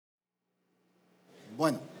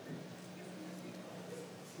Bueno,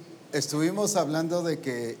 estuvimos hablando de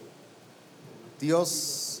que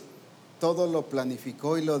Dios todo lo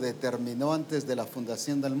planificó y lo determinó antes de la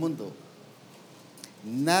fundación del mundo.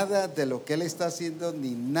 Nada de lo que Él está haciendo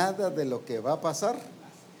ni nada de lo que va a pasar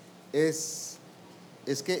es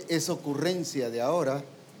que es ocurrencia de ahora,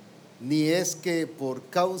 ni es que por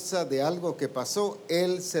causa de algo que pasó,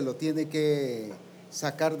 Él se lo tiene que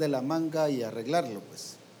sacar de la manga y arreglarlo,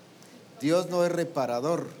 pues. Dios no es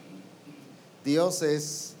reparador. Dios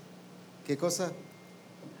es, ¿qué cosa?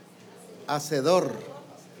 Hacedor.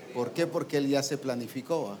 ¿Por qué? Porque Él ya se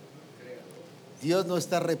planificó. Dios no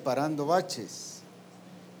está reparando baches.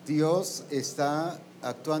 Dios está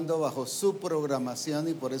actuando bajo su programación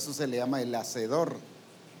y por eso se le llama el hacedor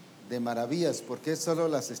de maravillas, porque solo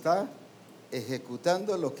las está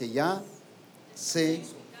ejecutando lo que ya se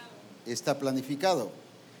está planificado.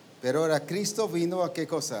 Pero ahora Cristo vino a ¿qué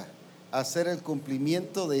cosa? A hacer el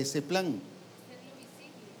cumplimiento de ese plan,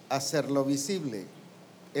 hacerlo visible.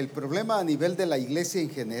 El problema a nivel de la iglesia en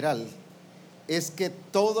general es que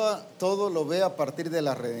todo lo ve a partir de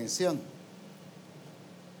la redención.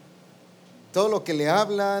 Todo lo que le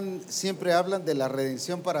hablan, siempre hablan de la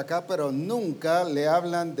redención para acá, pero nunca le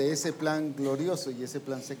hablan de ese plan glorioso y ese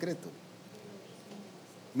plan secreto.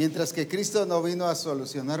 Mientras que Cristo no vino a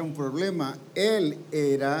solucionar un problema, Él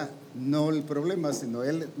era no el problema, sino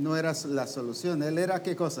Él no era la solución. Él era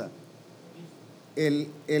 ¿qué cosa? El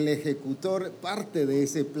ejecutor, parte de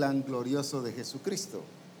ese plan glorioso de Jesucristo.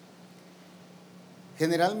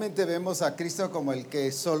 Generalmente vemos a Cristo como el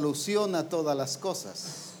que soluciona todas las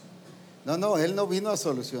cosas. No, Él no vino a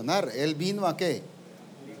solucionar, Él vino ¿a qué?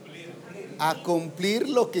 A cumplir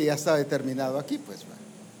lo que ya está determinado aquí, pues.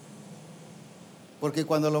 Porque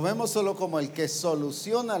cuando lo vemos solo como el que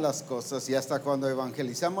soluciona las cosas, y hasta cuando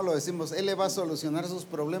evangelizamos lo decimos, Él le va a solucionar sus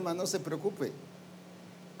problemas, no se preocupe,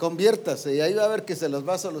 conviértase y ahí va a ver que se los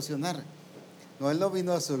va a solucionar. No, Él no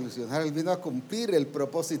vino a solucionar, Él vino a cumplir el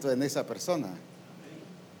propósito en esa persona.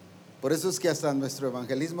 Por eso es que hasta nuestro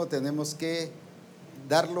evangelismo tenemos que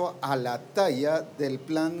darlo a la talla del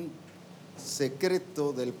plan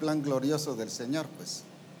secreto, del plan glorioso del Señor, pues.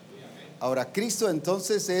 Ahora, Cristo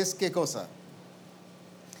entonces es ¿qué cosa?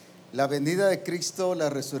 La venida de Cristo, la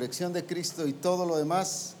resurrección de Cristo y todo lo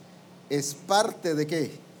demás es parte ¿de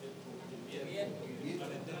qué?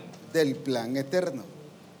 Del plan eterno.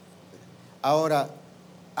 Ahora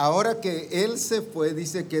que Él se fue,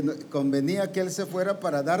 dice que convenía que Él se fuera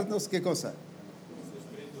para darnos ¿qué cosa?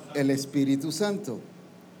 El Espíritu Santo.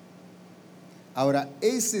 Ahora,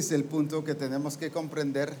 ese es el punto que tenemos que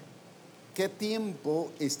comprender. ¿Qué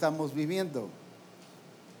tiempo estamos viviendo?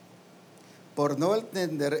 Por no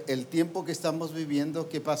entender el tiempo que estamos viviendo,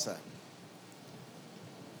 ¿qué pasa?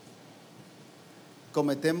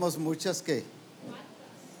 Cometemos muchas ¿qué?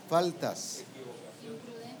 Faltas.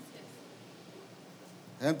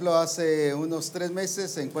 Por ejemplo, hace unos 3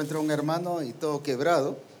 meses se encuentra un hermano y todo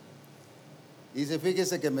quebrado. Y dice,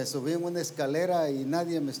 fíjese que me subí en una escalera y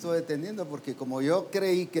nadie me estuvo deteniendo porque como yo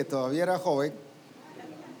creí que todavía era joven,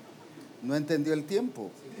 no entendió el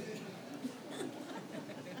tiempo.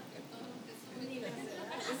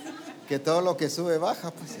 Que todo lo que sube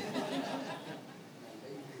baja, pues.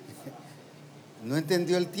 No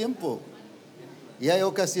entendió el tiempo. Y hay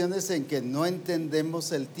ocasiones en que no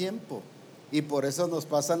entendemos el tiempo y por eso nos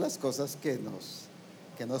pasan las cosas que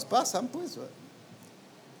nos pasan, pues.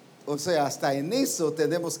 O sea, hasta en eso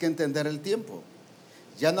tenemos que entender el tiempo.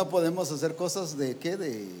 Ya no podemos hacer cosas de ¿qué?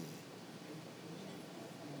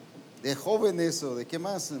 De jóvenes o de qué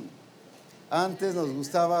más. Antes nos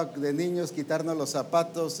gustaba de niños quitarnos los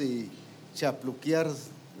zapatos y chapluquear,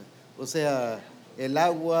 o sea, el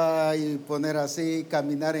agua y poner así,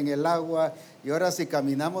 caminar en el agua. Y ahora si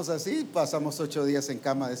caminamos así, pasamos 8 días en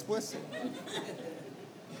cama después.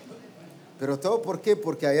 Pero todo ¿por qué?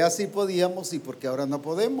 Porque allá sí podíamos y porque ahora no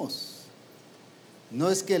podemos. No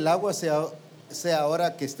es que el agua sea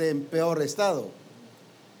ahora que esté en peor estado,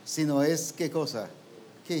 sino es ¿qué cosa?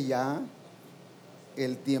 Que ya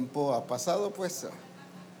el tiempo ha pasado, pues.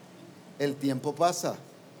 El tiempo pasa.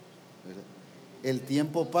 El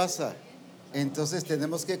tiempo pasa. Entonces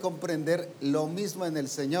tenemos que comprender lo mismo en el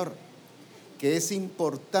Señor, que es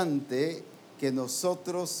importante que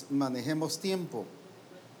nosotros manejemos tiempo.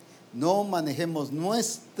 No manejemos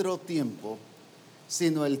nuestro tiempo,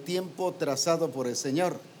 sino el tiempo trazado por el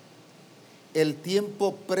Señor, el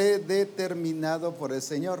tiempo predeterminado por el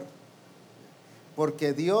Señor.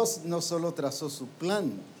 Porque Dios no solo trazó su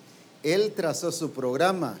plan, Él trazó su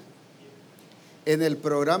programa. En el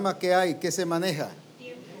programa que hay, ¿qué se maneja?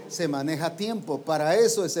 Tiempo. Se maneja tiempo, para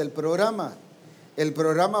eso es el programa. ¿El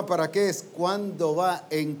programa para qué es? ¿Cuándo va?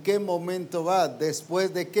 ¿En qué momento va?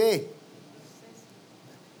 ¿Después de qué?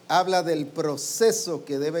 Habla del proceso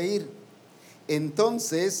que debe ir.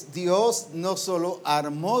 Entonces, Dios no solo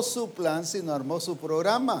armó su plan, sino armó su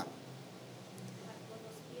programa.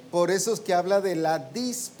 Por eso es que habla de la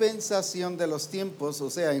dispensación de los tiempos. O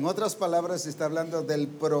sea, en otras palabras, está hablando del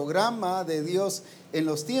programa de Dios en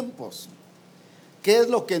los tiempos. ¿Qué es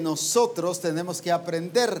lo que nosotros tenemos que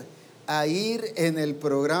aprender? A ir en el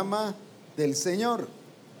programa del Señor,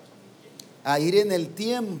 a ir en el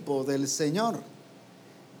tiempo del Señor.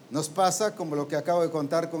 Nos pasa como lo que acabo de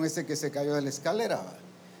contar con ese que se cayó de la escalera.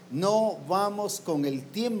 No vamos con el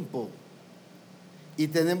tiempo y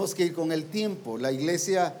tenemos que ir con el tiempo. La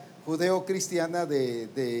iglesia judeo-cristiana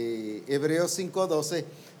de Hebreos 5:12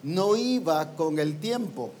 no iba con el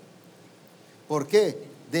tiempo. ¿Por qué?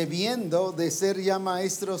 Debiendo de ser ya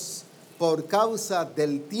maestros por causa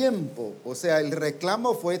del tiempo. O sea, el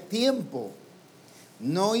reclamo fue tiempo.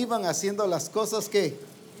 No iban haciendo las cosas que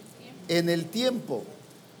en el tiempo.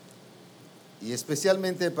 Y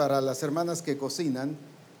especialmente para las hermanas que cocinan,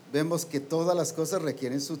 vemos que todas las cosas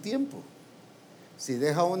requieren su tiempo. Si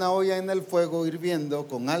deja una olla en el fuego hirviendo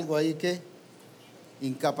con algo ahí que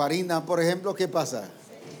incaparina, por ejemplo, ¿qué pasa?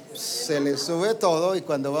 Se le sube todo y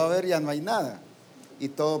cuando va a ver ya no hay nada. Y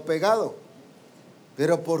todo pegado.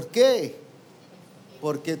 ¿Pero por qué?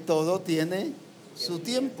 Porque todo tiene su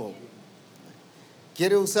tiempo.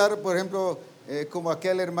 Quiere usar, por ejemplo, como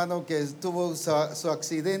aquel hermano que tuvo su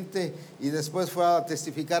accidente y después fue a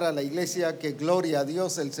testificar a la iglesia que gloria a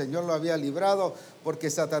Dios, el Señor lo había librado porque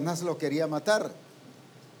Satanás lo quería matar.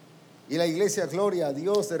 Y la iglesia, gloria a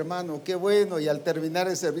Dios, hermano, qué bueno. Y al terminar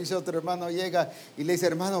el servicio otro hermano llega y le dice,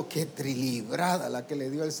 hermano, qué trilibrada la que le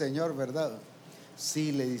dio el Señor, ¿verdad?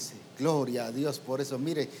 Sí, le dice, gloria a Dios por eso.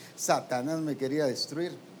 Mire, Satanás me quería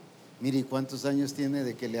destruir. Mire, ¿cuántos años tiene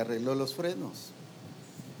de que le arregló los frenos?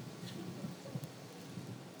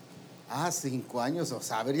 5 años, o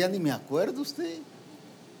sea, ya ni me acuerdo usted.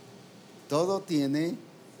 Todo tiene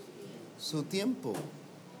su tiempo.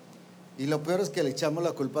 Y lo peor es que le echamos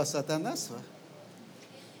la culpa a Satanás, ¿va?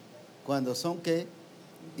 Cuando son, ¿qué?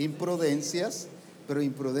 Imprudencias, pero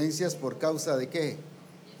imprudencias por causa de ¿qué?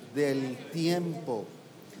 Del tiempo,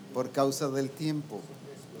 por causa del tiempo.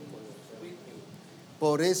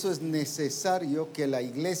 Por eso es necesario que la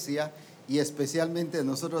iglesia y especialmente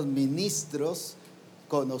nosotros ministros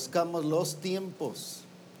conozcamos los tiempos.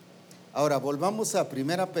 Ahora volvamos a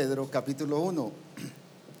 1 Pedro capítulo 1,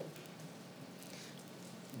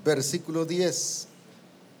 versículo 10.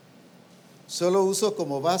 Solo uso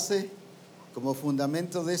como base, como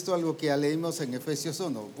fundamento de esto algo que ya leímos en Efesios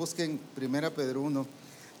 1. Busquen 1 Pedro 1.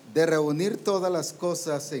 De reunir todas las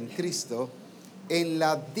cosas en Cristo en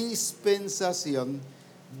la dispensación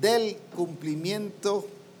del cumplimiento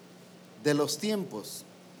de los tiempos.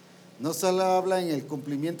 No solo habla en el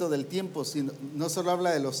cumplimiento del tiempo, no solo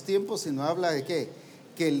habla de los tiempos, sino habla de ¿qué?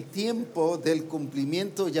 Que el tiempo del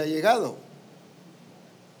cumplimiento ya ha llegado.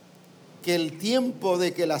 Que el tiempo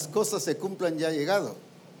de que las cosas se cumplan ya ha llegado.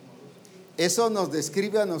 Eso nos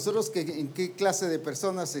describe a nosotros que en qué clase de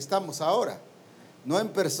personas estamos ahora. No en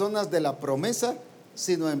personas de la promesa,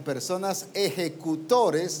 sino en personas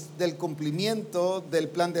ejecutores del cumplimiento del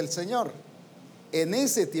plan del Señor. En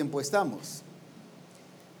ese tiempo estamos.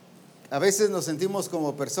 A veces nos sentimos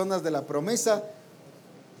como personas de la promesa.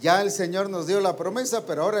 Ya el Señor nos dio la promesa,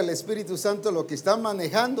 pero ahora el Espíritu Santo lo que está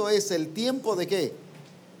manejando es el tiempo de ¿qué?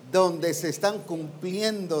 Donde se están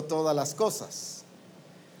cumpliendo todas las cosas.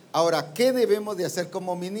 Ahora, ¿qué debemos de hacer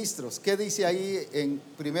como ministros? ¿Qué dice ahí en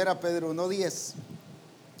 1 Pedro 1:10?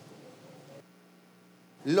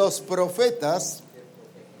 Los profetas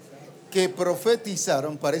que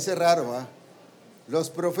profetizaron, parece raro, ¿eh? Los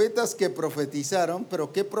profetas que profetizaron,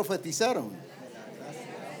 ¿pero qué profetizaron?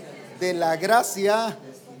 De la gracia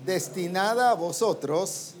destinada a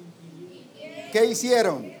vosotros. ¿Qué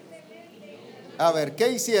hicieron? A ver,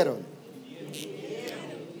 ¿qué hicieron?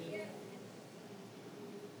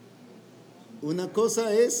 Una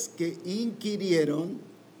cosa es que inquirieron.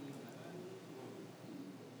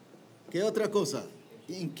 ¿Qué otra cosa?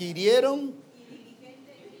 Inquirieron,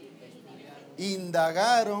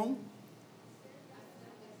 indagaron,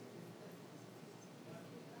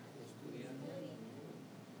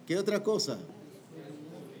 ¿qué otra cosa?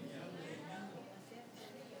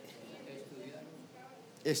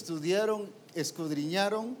 Estudiaron,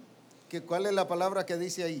 escudriñaron. ¿Cuál es la palabra que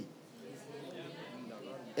dice ahí?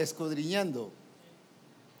 Escudriñando.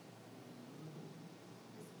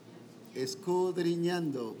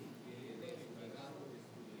 Escudriñando.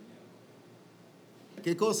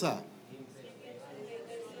 ¿Qué cosa?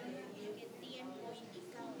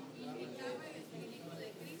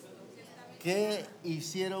 ¿Qué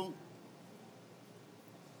hicieron?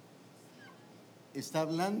 Está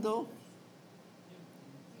hablando,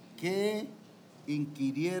 ¿qué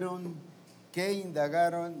inquirieron, qué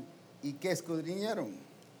indagaron y qué escudriñaron?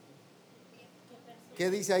 ¿Qué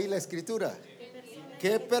dice ahí la escritura?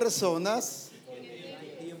 ¿Qué personas?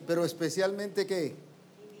 Pero especialmente ¿qué?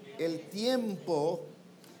 El tiempo.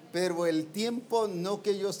 Pero el tiempo no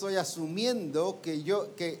que yo estoy asumiendo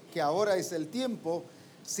que ahora es el tiempo,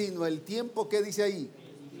 sino el tiempo que dice ahí,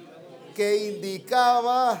 que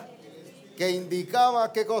indicaba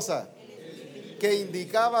 ¿qué cosa? Que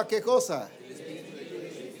indicaba ¿qué cosa?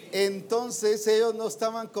 Entonces ellos no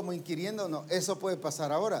estaban como inquiriendo, no, eso puede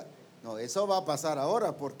pasar ahora. No, eso va a pasar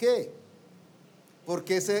ahora. ¿Por qué?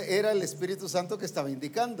 Porque ese era el Espíritu Santo que estaba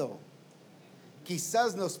indicando.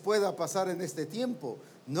 Quizás nos pueda pasar en este tiempo.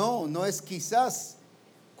 No, no es quizás.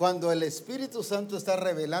 Cuando el Espíritu Santo está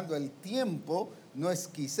revelando el tiempo, no es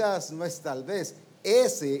quizás, no es tal vez.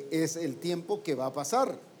 Ese es el tiempo que va a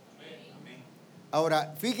pasar.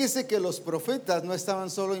 Ahora, fíjese que los profetas no estaban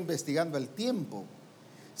solo investigando el tiempo,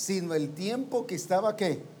 sino el tiempo que estaba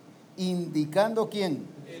 ¿qué? Indicando ¿quién?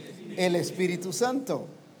 El Espíritu Santo.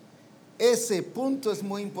 Ese punto es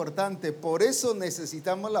muy importante. Por eso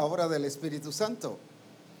necesitamos la obra del Espíritu Santo.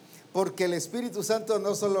 Porque el Espíritu Santo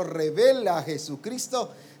no solo revela a Jesucristo,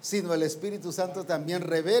 sino el Espíritu Santo también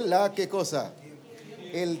revela ¿qué cosa?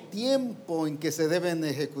 El tiempo en que se deben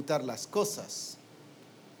ejecutar las cosas.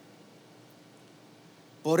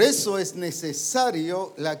 Por eso es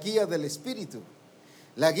necesario la guía del Espíritu.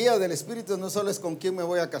 La guía del Espíritu no solo es con quién me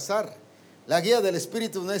voy a casar. La guía del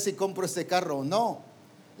Espíritu no es si compro este carro o no.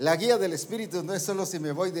 La guía del Espíritu no es solo si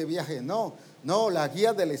me voy de viaje, no. No, la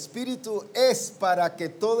guía del Espíritu es para que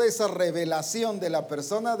toda esa revelación de la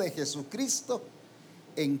persona de Jesucristo,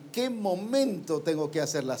 en qué momento tengo que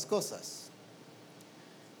hacer las cosas.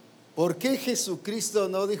 ¿Por qué Jesucristo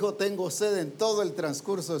no dijo tengo sed en todo el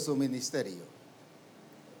transcurso de su ministerio?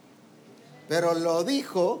 Pero lo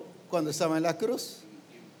dijo cuando estaba en la cruz.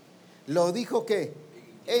 Lo dijo ¿qué?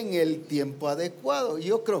 En el tiempo adecuado.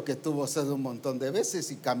 Yo creo que tuvo sed un montón de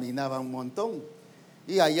veces y caminaba un montón.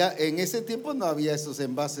 Y allá en ese tiempo no había esos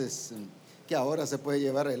envases que ahora se puede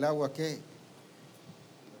llevar el agua ¿qué?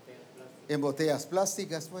 En botellas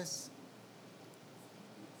plásticas, pues.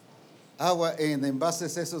 Agua en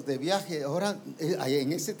envases esos de viaje. Ahora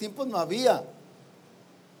en ese tiempo no había.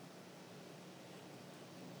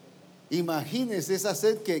 Imagínese esa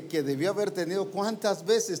sed que debió haber tenido cuántas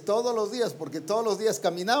veces, todos los días, porque todos los días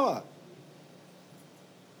caminaba.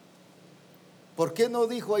 ¿Por qué no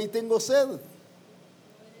dijo ahí tengo sed?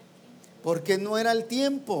 Porque no era el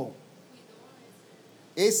tiempo.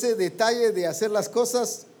 Ese detalle de hacer las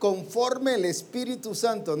cosas conforme el Espíritu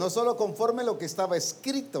Santo, no solo conforme lo que estaba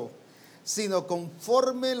escrito, sino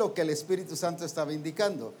conforme lo que el Espíritu Santo estaba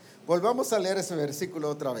indicando. Volvamos a leer ese versículo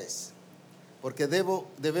otra vez, porque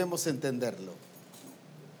debemos entenderlo.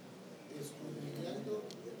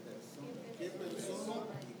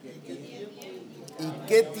 ¿Y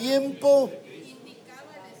qué tiempo?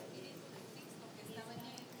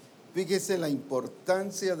 Fíjese la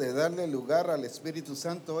importancia de darle lugar al Espíritu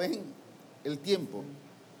Santo en el tiempo.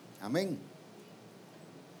 Amén.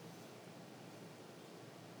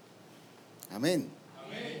 Amén.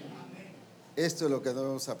 Esto es lo que no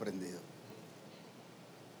hemos aprendido.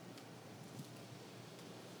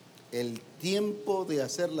 El tiempo de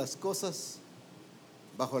hacer las cosas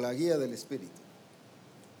bajo la guía del Espíritu.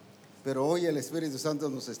 Pero hoy el Espíritu Santo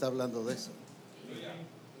nos está hablando de eso.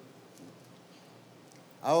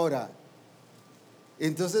 Ahora,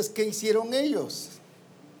 entonces, ¿qué hicieron ellos?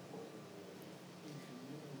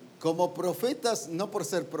 Como profetas, no por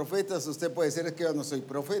ser profetas, usted puede decir que yo no soy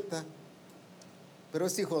profeta, pero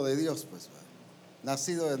es hijo de Dios, pues,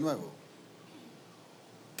 nacido de nuevo.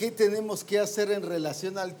 ¿Qué tenemos que hacer en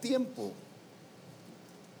relación al tiempo?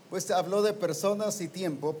 Pues habló de personas y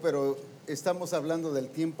tiempo, pero estamos hablando del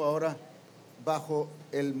tiempo ahora bajo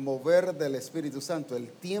el mover del Espíritu Santo,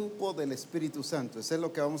 el tiempo del Espíritu Santo. Eso es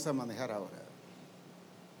lo que vamos a manejar ahora.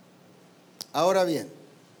 Ahora bien,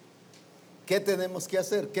 ¿qué tenemos que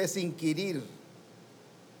hacer? ¿Qué es inquirir?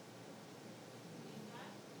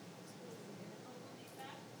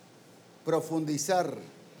 Profundizar,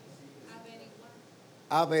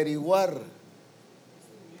 averiguar.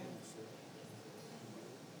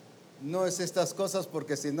 No es estas cosas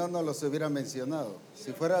porque si no, no los hubiera mencionado.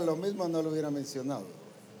 Si fuera lo mismo, no lo hubiera mencionado.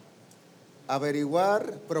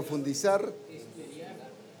 Averiguar, profundizar,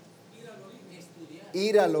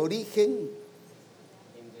 ir al origen.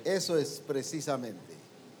 Eso es precisamente.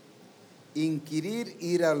 Inquirir,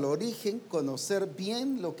 ir al origen, conocer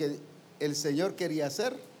bien lo que el Señor quería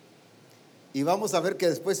hacer. Y vamos a ver que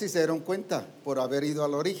después sí se dieron cuenta por haber ido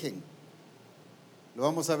al origen. Lo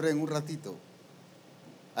vamos a ver en un ratito.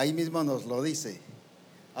 Ahí mismo nos lo dice.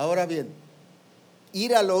 Ahora bien,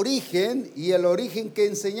 ir al origen, y el origen que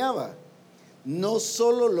enseñaba, no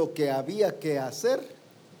solo lo que había que hacer,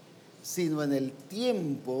 sino en el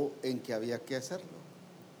tiempo en que había que hacerlo.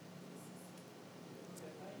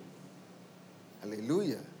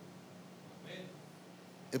 Aleluya.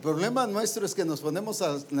 El problema nuestro es que nos ponemos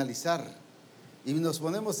a analizar y nos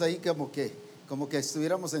ponemos ahí como que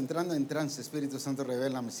estuviéramos entrando en trance. Espíritu Santo,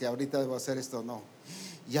 revélame si ahorita debo hacer esto o no.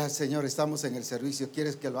 Ya, Señor, estamos en el servicio,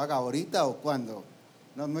 ¿quieres que lo haga ahorita o cuándo?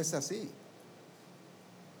 No, no es así.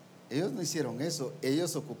 Ellos no hicieron eso,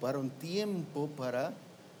 ellos ocuparon tiempo para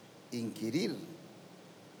inquirir,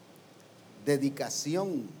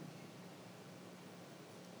 dedicación,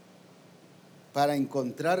 para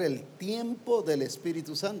encontrar el tiempo del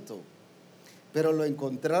Espíritu Santo. Pero lo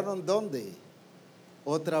encontraron ¿dónde?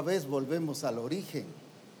 Otra vez volvemos al origen.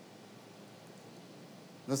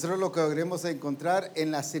 Nosotros lo que queremos encontrar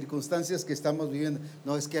en las circunstancias que estamos viviendo.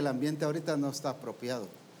 No, es que el ambiente ahorita no está apropiado.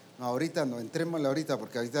 No, ahorita no, entrémosle ahorita,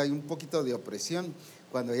 porque ahorita hay un poquito de opresión.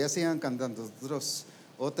 Cuando ya sigan cantando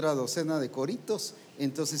otra docena de coritos,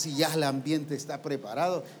 entonces sí, ya el ambiente está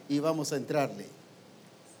preparado y vamos a entrarle.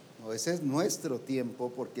 No, ese es nuestro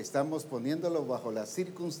tiempo, porque estamos poniéndolo bajo las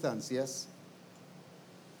circunstancias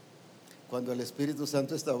cuando el Espíritu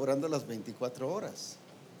Santo está obrando las 24 horas.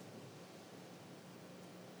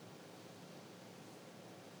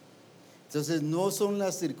 Entonces no son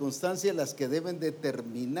las circunstancias las que deben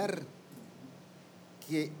determinar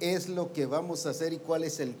qué es lo que vamos a hacer y cuál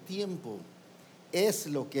es el tiempo. Es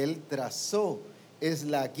lo que Él trazó, es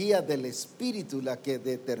la guía del Espíritu la que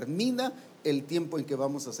determina el tiempo en que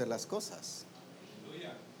vamos a hacer las cosas.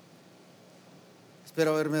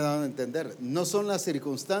 Espero haberme dado a entender. No son las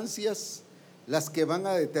circunstancias las que van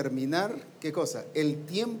a determinar, ¿qué cosa? El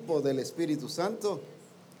tiempo del Espíritu Santo,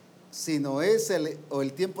 sino es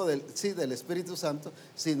el tiempo del Espíritu Santo,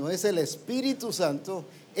 sino es el Espíritu Santo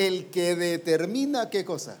el que determina, ¿qué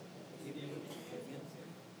cosa?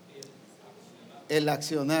 El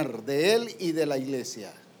accionar de Él y de la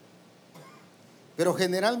iglesia. Pero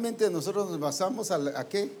generalmente nosotros nos basamos ¿a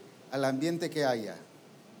qué? Al ambiente que haya.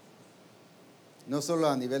 No solo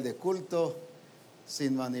a nivel de culto,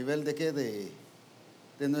 sino a nivel de ¿qué? De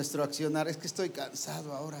nuestro accionar. Es que estoy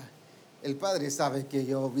cansado ahora. El Padre sabe que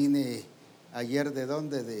yo vine ayer ¿de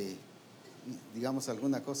dónde? Digamos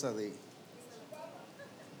alguna cosa de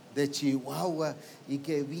Chihuahua, y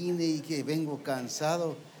que vine y que vengo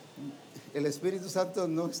cansado. El Espíritu Santo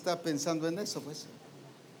no está pensando en eso, pues.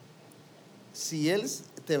 Si Él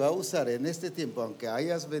te va a usar en este tiempo, aunque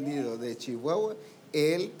hayas venido de Chihuahua,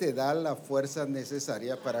 Él te da la fuerza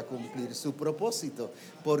necesaria para cumplir su propósito,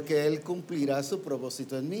 porque Él cumplirá su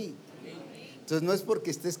propósito en mí. Entonces no es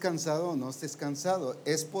porque estés cansado o no estés cansado,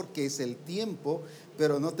 es porque es el tiempo,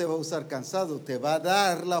 pero no te va a usar cansado, te va a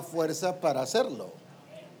dar la fuerza para hacerlo.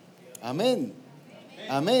 Amén.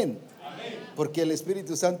 Amén. Porque el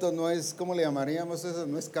Espíritu Santo no es, ¿cómo le llamaríamos eso?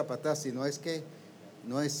 No es capataz, sino es que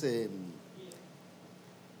no es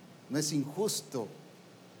injusto.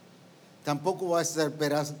 Tampoco va a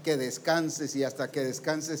esperar que descanses y hasta que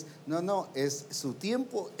descanses. No, es su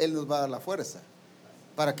tiempo. Él nos va a dar la fuerza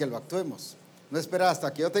para que lo actuemos. No espera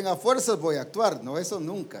hasta que yo tenga fuerzas voy a actuar. No, eso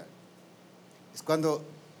nunca. Es cuando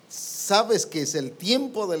sabes que es el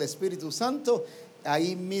tiempo del Espíritu Santo,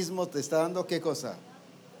 ahí mismo te está dando ¿qué cosa?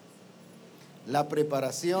 La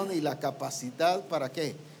preparación y la capacidad ¿para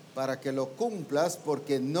qué? Para que lo cumplas,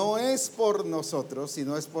 porque no es por nosotros,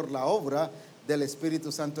 sino es por la obra del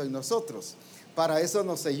Espíritu Santo en nosotros. Para eso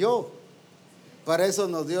nos selló, para eso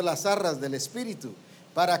nos dio las arras del Espíritu,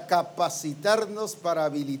 para capacitarnos, para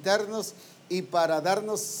habilitarnos y para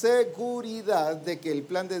darnos seguridad de que el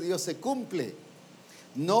plan de Dios se cumple,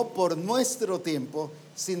 no por nuestro tiempo,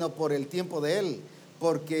 sino por el tiempo de Él,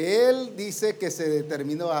 porque Él dice que se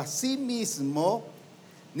determinó a sí mismo.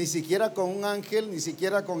 Ni siquiera con un ángel, ni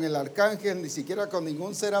siquiera con el arcángel, ni siquiera con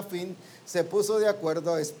ningún serafín se puso de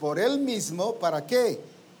acuerdo. Es por Él mismo. ¿Para qué?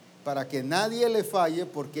 Para que nadie le falle,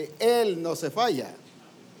 porque Él no se falla.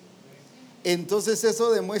 Entonces eso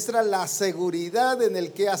demuestra la seguridad en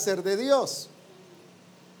el quehacer de Dios.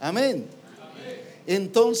 Amén.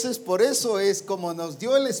 Entonces por eso es como nos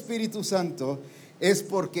dio el Espíritu Santo, es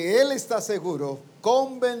porque Él está seguro,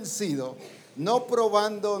 convencido, no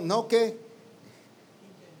probando, no que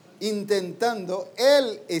intentando.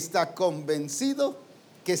 Él está convencido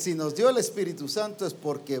que si nos dio el Espíritu Santo es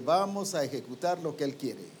porque vamos a ejecutar lo que Él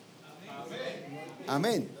quiere.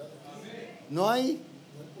 Amén. No hay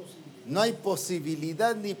No hay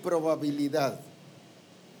posibilidad ni probabilidad.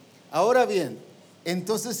 Ahora bien,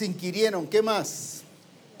 entonces inquirieron, ¿qué más?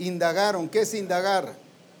 Indagaron, ¿qué es indagar?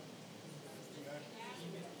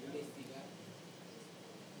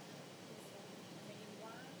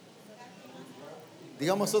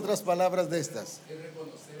 Digamos otras palabras de estas. Es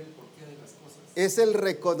reconocer el porqué de las cosas. Es el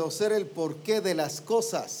reconocer el porqué de las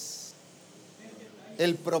cosas,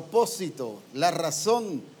 el propósito, la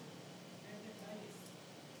razón.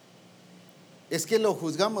 Es que lo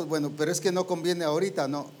juzgamos, bueno, pero es que no conviene ahorita,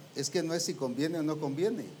 no, es que no es si conviene o no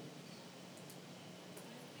conviene,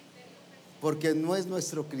 porque no es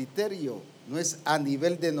nuestro criterio, no es a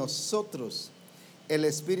nivel de nosotros. El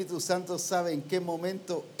Espíritu Santo sabe en qué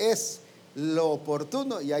momento es lo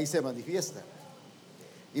oportuno y ahí se manifiesta.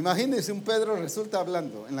 Imagínense, un Pedro resulta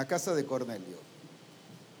hablando en la casa de Cornelio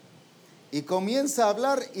y comienza a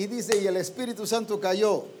hablar y dice, y el Espíritu Santo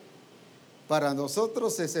cayó. Para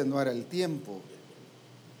nosotros ese no era el tiempo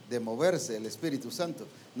de moverse el Espíritu Santo.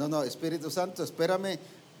 No, Espíritu Santo, espérame,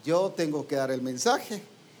 yo tengo que dar el mensaje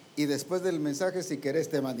y después del mensaje, si querés,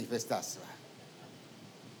 te manifestás.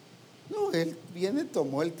 No, él viene,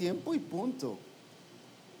 tomó el tiempo y punto.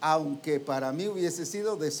 Aunque para mí hubiese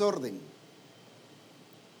sido desorden.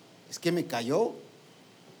 Es que me cayó.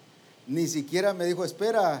 Ni siquiera me dijo,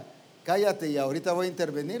 espera, cállate y ahorita voy a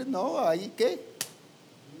intervenir. No, ¿ahí qué?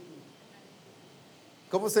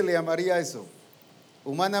 ¿Cómo se le llamaría eso?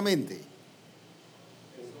 Humanamente.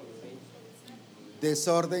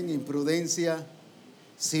 Desorden, imprudencia.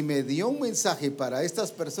 Si me dio un mensaje para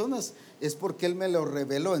estas personas, es porque Él me lo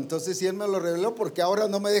reveló. Entonces, si Él me lo reveló, ¿por qué ahora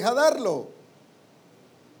no me deja darlo?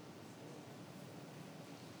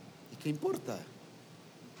 ¿Y qué importa?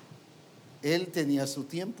 Él tenía su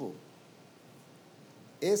tiempo.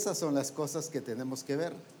 Esas son las cosas que tenemos que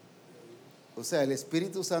ver. O sea, el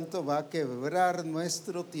Espíritu Santo va a quebrar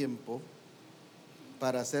nuestro tiempo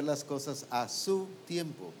para hacer las cosas a su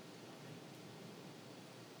tiempo.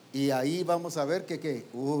 Y ahí vamos a ver que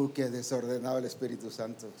qué desordenado el Espíritu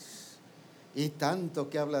Santo. Y tanto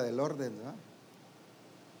que habla del orden, ¿no?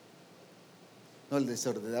 No, el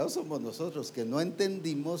desordenado somos nosotros, que no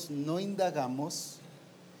entendimos, no indagamos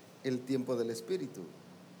el tiempo del Espíritu.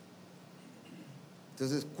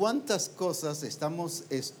 Entonces, ¿cuántas cosas estamos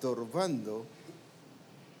estorbando?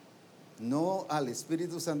 No al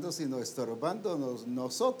Espíritu Santo, sino estorbándonos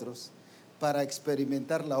nosotros para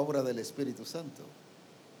experimentar la obra del Espíritu Santo.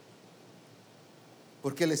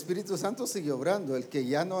 Porque el Espíritu Santo sigue obrando. El que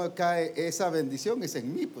ya no cae esa bendición es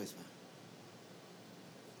en mí, pues.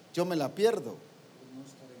 Yo me la pierdo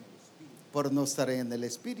por no estar en el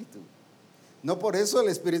Espíritu. No por eso el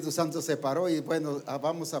Espíritu Santo se paró y bueno,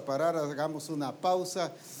 vamos a parar, hagamos una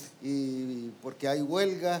pausa y porque hay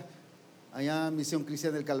huelga. Allá Misión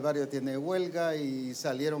Cristiana del Calvario tiene huelga y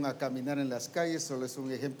salieron a caminar en las calles, solo es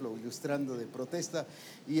un ejemplo ilustrando de protesta,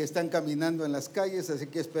 y están caminando en las calles, así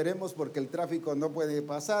que esperemos porque el tráfico no puede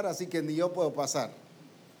pasar, así que ni yo puedo pasar.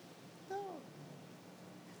 No,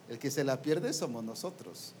 el que se la pierde somos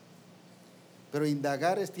nosotros. Pero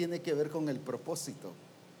indagar tiene que ver con el propósito,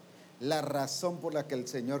 la razón por la que el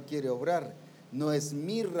Señor quiere obrar. No es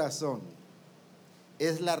mi razón,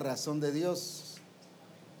 es la razón de Dios.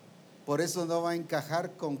 Por eso no va a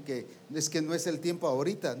encajar con que no es el tiempo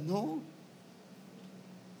ahorita, no.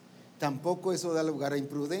 Tampoco eso da lugar a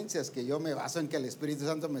imprudencias, que yo me baso en que el Espíritu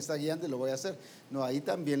Santo me está guiando y lo voy a hacer. No, ahí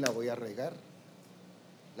también la voy a regar,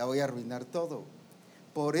 la voy a arruinar todo.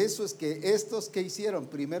 Por eso es que estos que hicieron,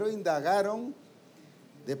 primero indagaron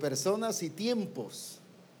de personas y tiempos,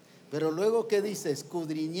 pero luego ¿qué dice?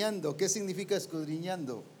 Escudriñando. ¿Qué significa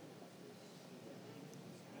escudriñando?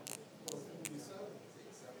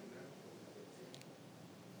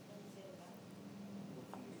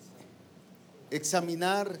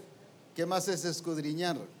 Examinar. ¿Qué más es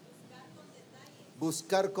escudriñar?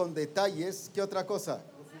 Buscar con detalles. ¿Qué otra cosa?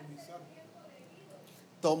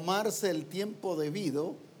 Tomarse el tiempo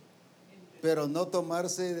debido, pero no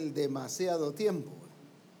tomarse el demasiado tiempo.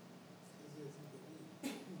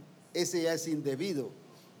 Ese ya es indebido.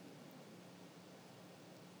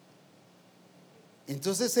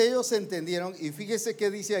 Entonces ellos entendieron, y fíjese qué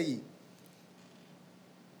dice ahí.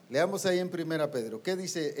 Leamos ahí en 1 Pedro. ¿Qué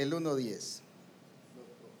dice el 1:10?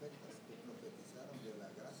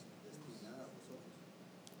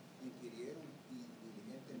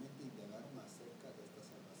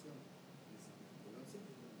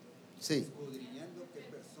 Sí.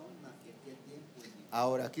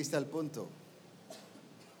 Ahora, aquí está el punto.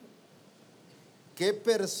 ¿Qué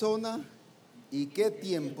persona y qué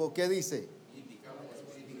tiempo? ¿Qué dice?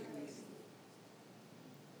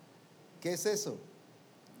 ¿Qué es eso?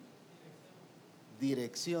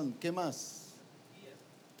 dirección. ¿Qué más?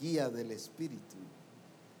 Guía del Espíritu.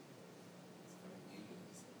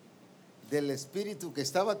 Del Espíritu que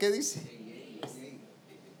estaba, ¿qué dice?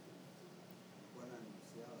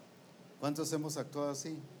 ¿Cuántos hemos actuado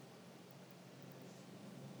así?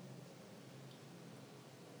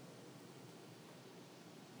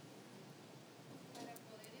 Para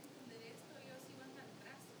poder entender esto, ellos iban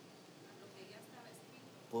atrás a lo que ya estaba escrito.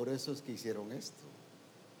 Por eso es que hicieron esto,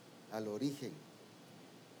 al origen,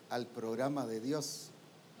 al programa de Dios.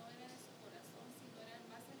 No era de su corazón, sino era en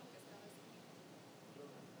base a lo que estaba escrito.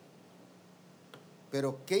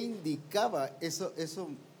 Pero ¿qué indicaba? Eso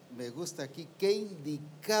me gusta aquí. ¿Qué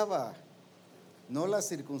indicaba? No las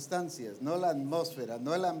circunstancias, no la atmósfera,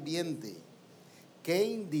 no el ambiente. ¿Qué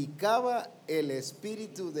indicaba el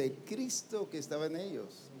Espíritu de Cristo que estaba en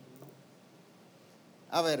ellos?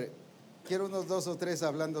 A ver, quiero unos 2 o 3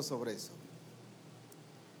 hablando sobre eso.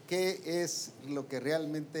 ¿Qué es lo que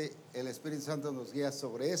realmente el Espíritu Santo nos guía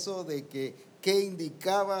sobre eso? De que, ¿qué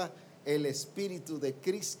indicaba el Espíritu de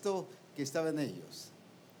Cristo que estaba en ellos?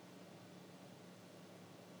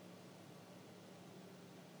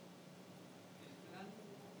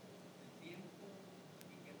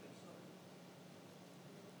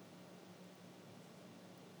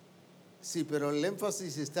 Sí, pero el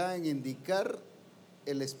énfasis está en indicar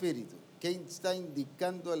el Espíritu. ¿Qué está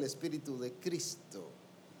indicando el Espíritu de Cristo?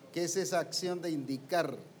 ¿Qué es esa acción de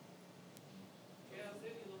indicar?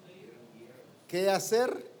 ¿Qué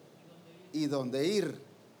hacer y dónde ir?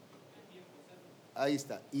 Ahí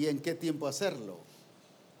está. ¿Y en qué tiempo hacerlo?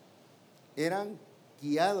 Eran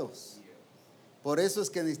guiados. Por eso es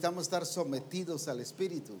que necesitamos estar sometidos al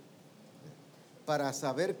Espíritu para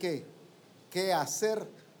saber qué hacer,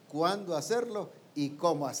 cuándo hacerlo y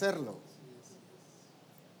cómo hacerlo.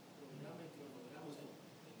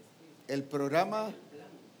 El programa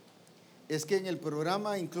es que en el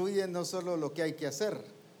programa incluye no solo lo que hay que hacer,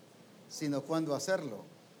 sino cuándo hacerlo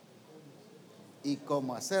y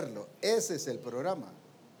cómo hacerlo. Ese es el programa.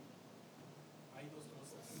 Hay dos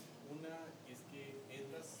cosas. Una es que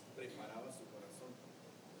Esdras preparaba su corazón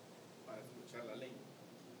para escuchar la ley.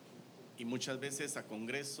 Y muchas veces a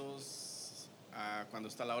congresos, cuando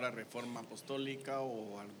está la hora de reforma apostólica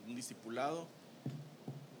o algún discipulado,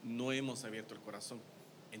 no hemos abierto el corazón.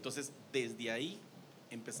 Entonces, desde ahí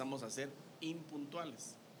empezamos a ser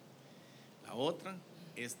impuntuales. La otra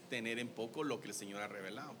es tener en poco lo que el Señor ha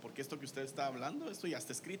revelado, porque esto que usted está hablando, esto ya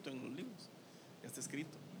está escrito en los libros, ya está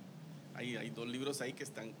escrito. Hay 2 libros ahí que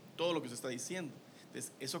están, todo lo que usted está diciendo.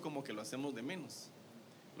 Entonces, eso como que lo hacemos de menos,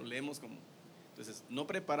 lo leemos como. Entonces, no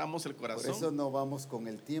preparamos el corazón. Por eso no vamos con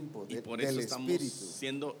el tiempo y por eso del estamos Espíritu.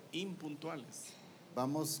 siendo impuntuales.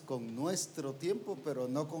 Vamos con nuestro tiempo, pero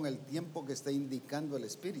no con el tiempo que está indicando el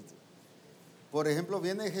Espíritu. Por ejemplo,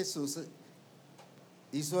 viene Jesús,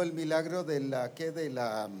 hizo el milagro del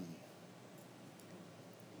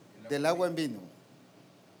agua en vino.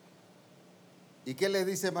 ¿Y qué le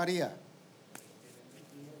dice María?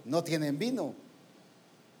 No tienen vino.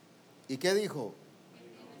 ¿Y qué dijo?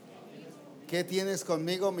 ¿Qué tienes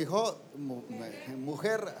conmigo, mujer?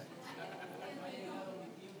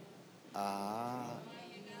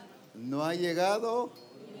 No ha llegado.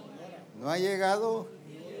 No ha llegado.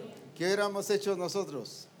 ¿Qué hubiéramos hecho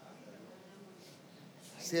nosotros?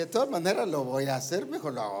 Si de todas maneras lo voy a hacer,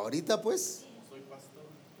 mejor lo hago ahorita, pues.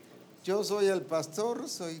 Yo soy el pastor,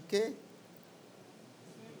 ¿soy qué?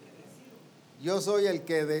 Yo soy el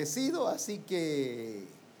que decido, así que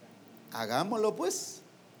hagámoslo, pues.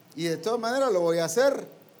 Y de todas maneras lo voy a hacer.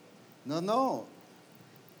 No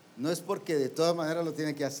es porque de todas maneras lo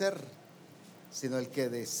tiene que hacer, sino el que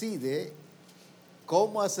decide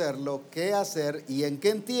cómo hacerlo, qué hacer y en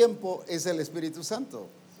qué tiempo es el Espíritu Santo.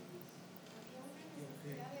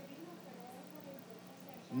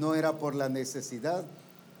 No era por la necesidad.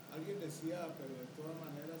 Alguien decía, pero de todas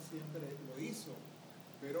maneras siempre lo hizo,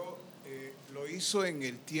 pero lo hizo en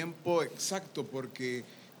el tiempo exacto, porque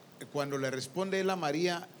cuando le responde él a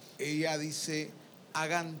María, ella dice,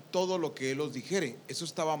 hagan todo lo que él os dijere. Eso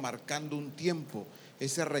estaba marcando un tiempo,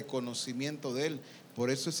 ese reconocimiento de él. Por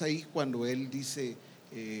eso es ahí cuando él dice,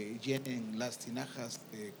 llenen las tinajas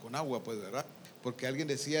con agua, pues, ¿verdad? Porque alguien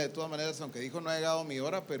decía, de todas maneras, aunque dijo no ha llegado mi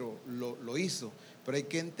hora, pero lo hizo. Pero hay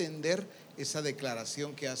que entender esa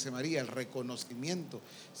declaración que hace María, el reconocimiento.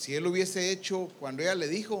 Si él lo hubiese hecho cuando ella le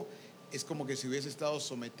dijo, es como que si hubiese estado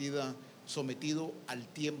sometido al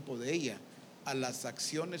tiempo de ella, a las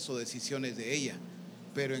acciones o decisiones de ella.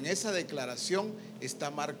 Pero en esa declaración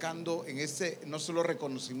está marcando en ese no solo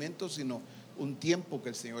reconocimiento, sino un tiempo que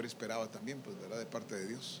el Señor esperaba también, pues, ¿verdad? De parte de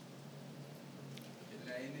Dios. En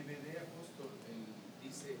la NBD, apóstol,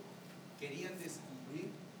 dice, querían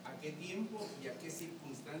qué tiempo y a qué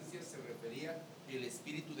circunstancias se refería el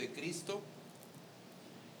Espíritu de Cristo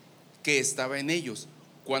que estaba en ellos,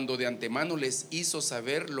 cuando de antemano les hizo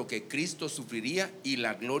saber lo que Cristo sufriría y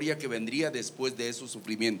la gloria que vendría después de esos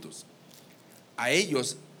sufrimientos. A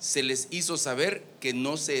ellos se les hizo saber que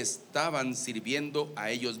no se estaban sirviendo a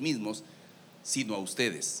ellos mismos, sino a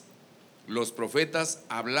ustedes. Los profetas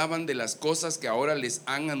hablaban de las cosas que ahora les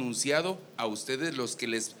han anunciado a ustedes, los que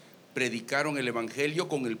les predicaron el Evangelio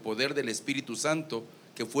con el poder del Espíritu Santo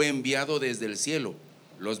que fue enviado desde el cielo.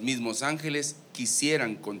 Los mismos ángeles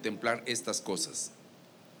quisieran contemplar estas cosas.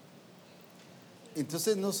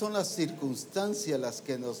 Entonces no son las circunstancias las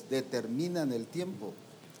que nos determinan el tiempo.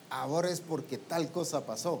 Ahora es porque tal cosa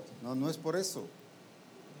pasó. No, no es por eso.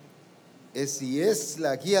 Es si es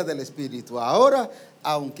la guía del Espíritu. Ahora,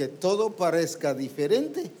 aunque todo parezca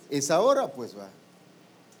diferente, es ahora, pues va.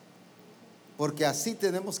 Porque así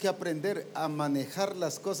tenemos que aprender a manejar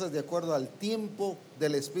las cosas de acuerdo al tiempo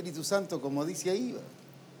del Espíritu Santo, como dice ahí, va.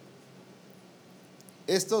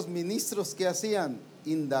 Estos ministros, ¿qué hacían?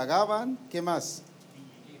 Indagaban, ¿qué más?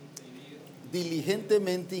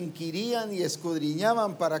 Diligentemente inquirían y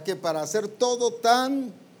escudriñaban. ¿Para qué? Para hacer todo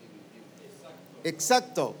tan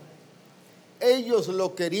exacto. Ellos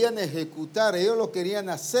lo querían ejecutar, ellos lo querían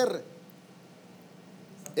hacer.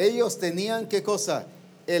 Ellos tenían, ¿qué cosa?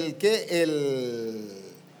 El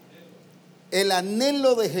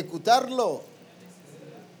anhelo de ejecutarlo.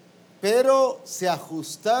 Pero se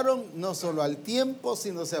ajustaron no solo al tiempo,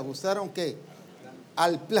 sino se ajustaron ¿qué?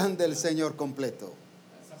 Al plan del Señor completo.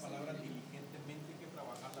 Esa palabra diligentemente hay que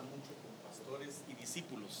trabajarla mucho con pastores y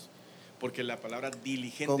discípulos, porque la palabra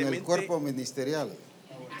diligentemente Con el cuerpo ministerial. El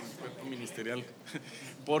cuerpo ministerial,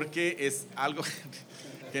 porque es algo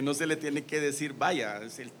que no se le tiene que decir, vaya,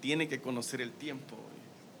 él tiene que conocer el tiempo.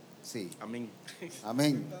 Sí. Amén.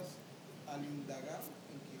 Amén. Al indagar,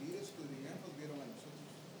 inquirir, escudriñar, nos vieron a nosotros.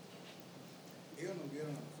 Ellos nos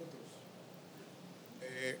vieron a nosotros.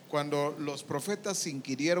 Cuando los profetas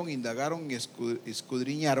inquirieron, indagaron y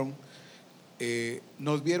escudriñaron,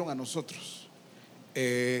 nos vieron a nosotros.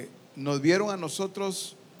 Nos vieron a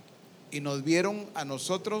nosotros y nos vieron a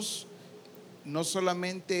nosotros no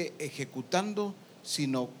solamente ejecutando,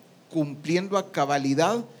 sino cumpliendo a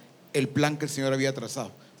cabalidad el plan que el Señor había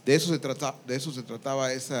trazado. De eso se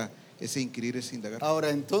trataba ese inquirir, ese indagar. Ahora,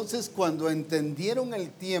 entonces, cuando entendieron el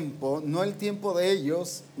tiempo, no el tiempo de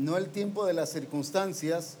ellos, no el tiempo de las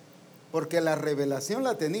circunstancias, porque la revelación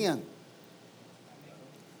la tenían.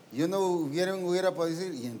 Yo no hubiera podido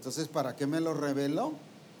decir, ¿y entonces para qué me lo reveló?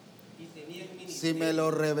 Si me lo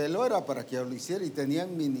reveló era para que yo lo hiciera, y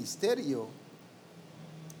tenían ministerio.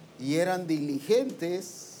 Y eran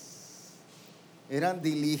diligentes.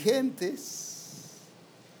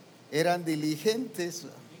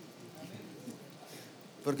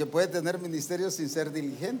 Porque puede tener ministerio sin ser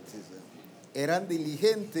diligentes. Eran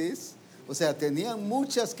diligentes, o sea, tenían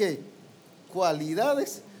muchas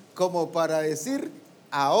cualidades como para decir,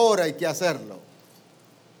 ahora hay que hacerlo.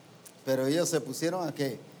 Pero ellos se pusieron a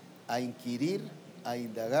 ¿qué? A inquirir, a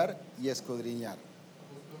indagar y a escudriñar.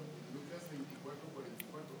 Lucas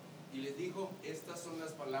 24:44. Y les dijo, estas son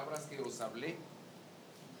las palabras que os hablé,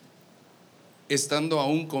 estando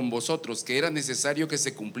aún con vosotros, que era necesario que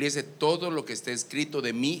se cumpliese todo lo que está escrito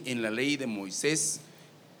de mí en la ley de Moisés,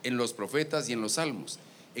 en los profetas y en los salmos.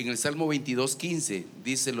 En el Salmo 22:15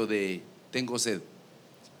 dice lo de tengo sed.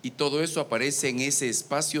 Y todo eso aparece en ese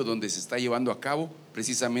espacio donde se está llevando a cabo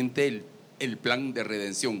precisamente el plan de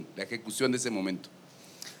redención, la ejecución de ese momento.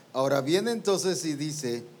 Ahora viene entonces y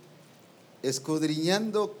dice,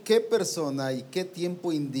 escudriñando qué persona y qué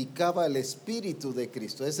tiempo indicaba el Espíritu de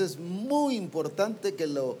Cristo. Eso es muy importante que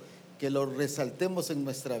lo resaltemos en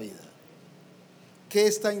nuestra vida. ¿Qué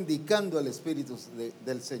está indicando el Espíritu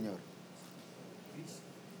del Señor?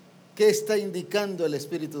 ¿Qué está indicando el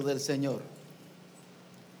Espíritu del Señor?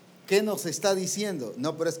 ¿Qué nos está diciendo?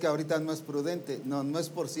 No, pero es que ahorita no es prudente. No, no es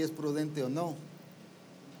por si es prudente o no.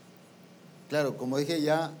 Claro, como dije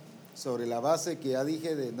ya, sobre la base que ya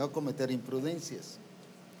dije de no cometer imprudencias,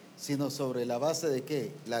 sino sobre la base de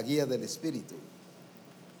 ¿qué? La guía del Espíritu.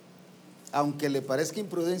 Aunque le parezca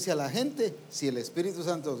imprudencia a la gente, si el Espíritu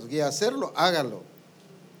Santo os guía a hacerlo, hágalo.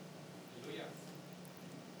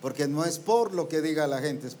 Porque no es por lo que diga la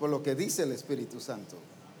gente, es por lo que dice el Espíritu Santo.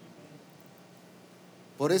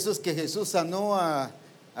 Por eso es que Jesús sanó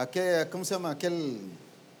 ¿cómo se llama?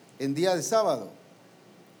 En día de sábado.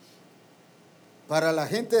 Para la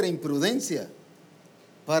gente era imprudencia.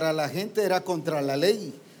 Para la gente era contra la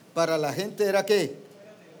ley. Para la gente era ¿qué?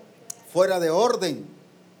 Fuera de orden.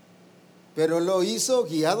 Pero lo hizo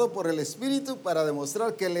guiado por el Espíritu para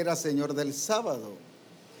demostrar que Él era Señor del sábado.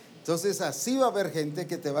 Entonces así va a haber gente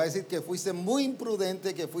que te va a decir que fuiste muy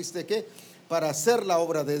imprudente, que fuiste ¿qué? Para hacer la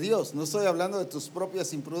obra de Dios. No estoy hablando de tus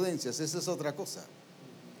propias imprudencias, esa es otra cosa.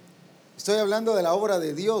 Estoy hablando de la obra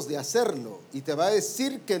de Dios, de hacerlo. Y te va a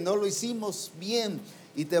decir que no lo hicimos bien.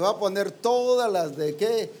 Y te va a poner todas las de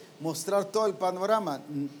qué, mostrar todo el panorama.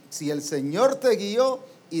 Si el Señor te guió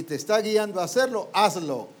y te está guiando a hacerlo,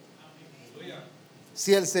 hazlo.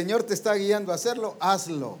 Si el Señor te está guiando a hacerlo,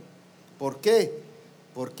 hazlo. ¿Por qué?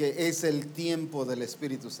 Porque es el tiempo del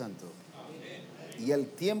Espíritu Santo. Y el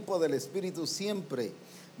tiempo del Espíritu siempre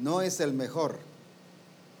no es el mejor.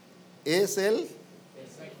 Es el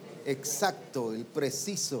exacto, el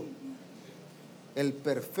preciso, el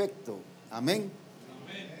perfecto. Amén.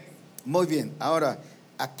 Muy bien. Ahora,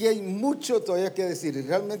 aquí hay mucho todavía que decir. Y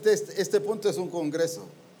realmente este punto es un congreso.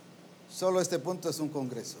 Solo este punto es un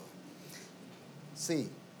congreso. Sí.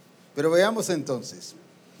 Pero veamos entonces.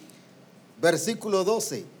 Versículo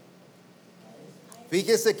 12.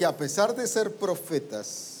 Fíjese que a pesar de ser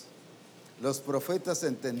profetas, los profetas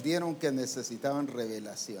entendieron que necesitaban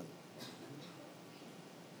revelación.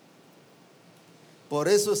 Por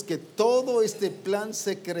eso es que todo este plan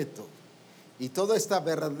secreto y toda esta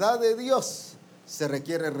verdad de Dios se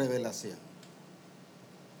requiere revelación.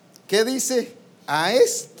 ¿Qué dice? A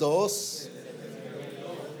estos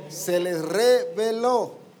se les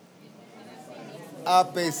reveló.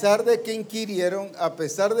 A pesar de que inquirieron, a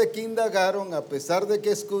pesar de que indagaron, a pesar de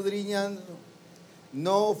que escudriñaron,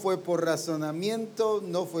 no fue por razonamiento,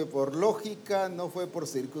 no fue por lógica, no fue por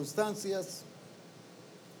circunstancias,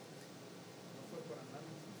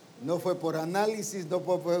 no fue por análisis, no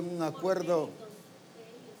fue por un acuerdo,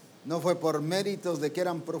 no fue por méritos de que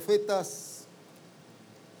eran profetas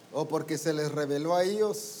o porque se les reveló a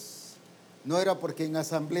ellos. No era porque en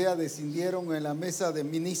asamblea decidieron o en la mesa de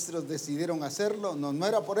ministros decidieron hacerlo. No, no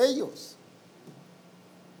era por ellos.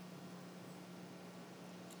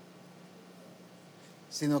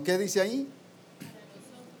 Sino que dice ahí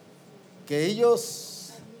que ellos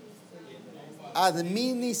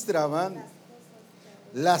administraban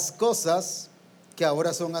las cosas que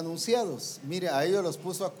ahora son anunciados. Mire, a ellos los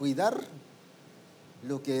puso a cuidar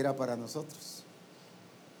lo que era para nosotros.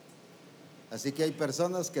 Así que hay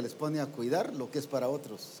personas que les pone a cuidar lo que es para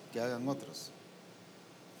otros, que hagan otros.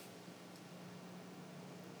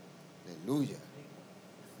 Aleluya.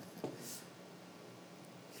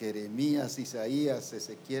 Jeremías, Isaías,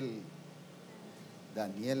 Ezequiel,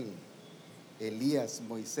 Daniel, Elías,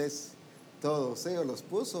 Moisés, todos ellos los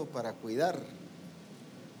puso para cuidar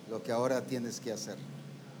lo que ahora tienes que hacer.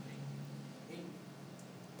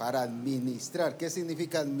 Para administrar. ¿Qué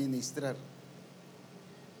significa administrar?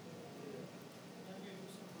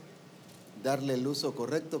 Darle el uso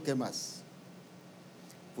correcto. ¿Qué más?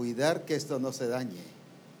 Cuidar que esto no se dañe,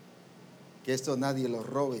 que esto nadie lo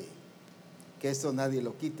robe, que esto nadie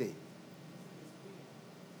lo quite.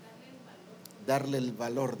 Darle el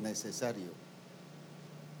valor necesario.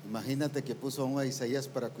 Imagínate que puso a un Isaías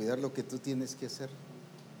para cuidar lo que tú tienes que hacer.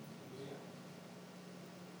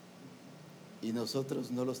 Y nosotros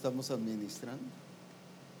no lo estamos administrando.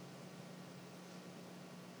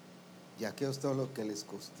 Ya que es todo lo que les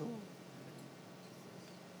costó.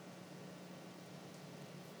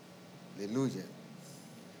 Aleluya.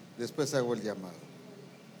 Después hago el llamado.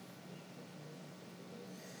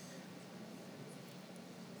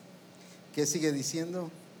 ¿Qué sigue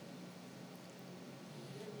diciendo?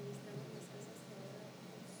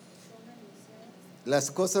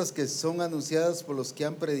 Las cosas que son anunciadas por los que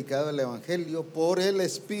han predicado el Evangelio por el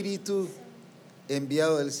Espíritu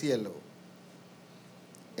enviado del cielo,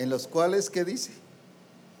 en los cuales, ¿qué dice?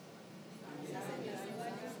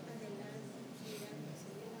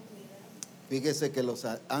 Fíjese que los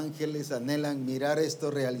ángeles anhelan mirar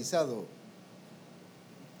esto realizado.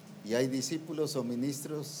 Y hay discípulos o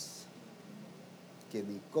ministros que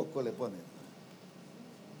ni coco le ponen.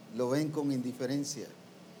 Lo ven con indiferencia.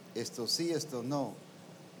 Esto sí, esto no.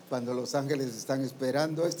 Cuando los ángeles están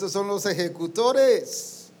esperando, estos son los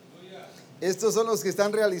ejecutores. Estos son los que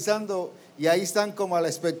están realizando y ahí están como a la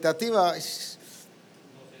expectativa.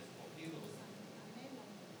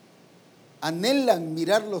 Anhelan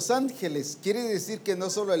mirar los ángeles. Quiere decir que no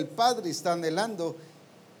solo el Padre está anhelando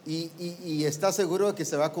y está seguro de que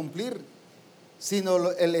se va a cumplir,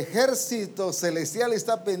 sino el ejército celestial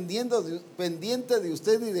está pendiente de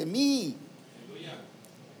usted y de mí.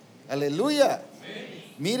 Aleluya.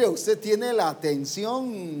 Amén. Mire, usted tiene la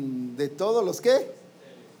atención de todos los que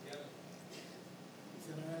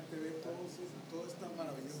todo es tan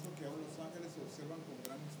maravilloso que aún los ángeles observan con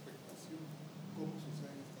gran expectación cómo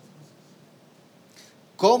suceden estas cosas.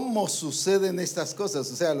 ¿Cómo suceden estas cosas?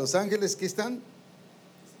 O sea, los ángeles que están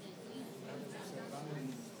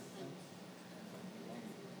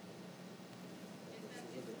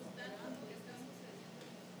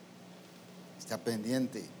Está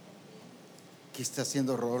pendiente. ¿Qué está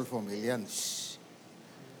haciendo Rodolfo Emiliano? Shh.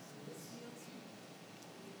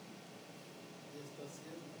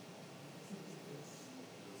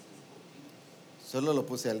 Solo lo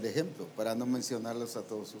puse al de ejemplo para no mencionarlos a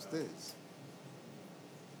todos ustedes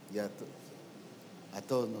y a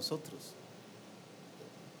todos nosotros.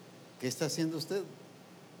 ¿Qué está haciendo usted?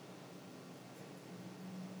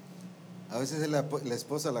 A veces es la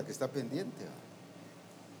esposa la que está pendiente,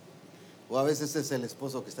 o a veces es el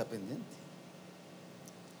esposo que está pendiente.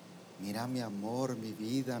 Mira, mi amor, mi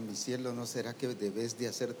vida, mi cielo, ¿no será que debes de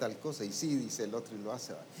hacer tal cosa? Y sí, dice el otro y lo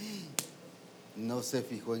hace. No se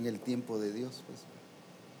fijó en el tiempo de Dios, pues.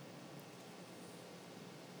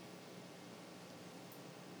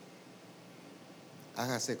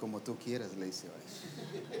 Hágase como tú quieras, le dice.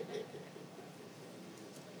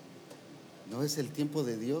 No es el tiempo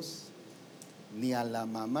de Dios. Ni a la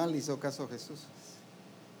mamá le hizo caso a Jesús.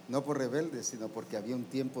 No por rebelde, sino porque había un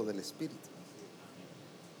tiempo del Espíritu.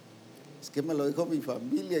 Es que me lo dijo mi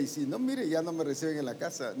familia, y si no, mire, ya no me reciben en la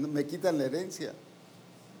casa, me quitan la herencia.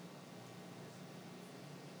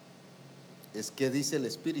 Es que dice el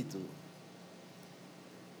Espíritu.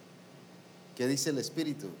 ¿Qué dice el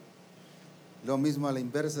Espíritu? Lo mismo a la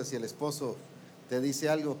inversa, si el esposo te dice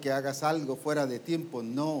algo, que hagas algo fuera de tiempo,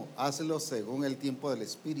 no, hazlo según el tiempo del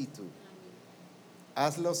Espíritu.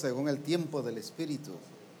 Hazlo según el tiempo del Espíritu.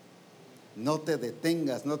 No te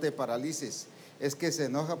detengas, no te paralices. Es que se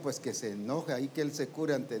enoja, pues que se enoje, ahí que él se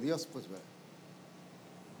cure ante Dios, pues.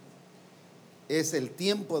 Es el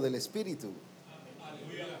tiempo del Espíritu.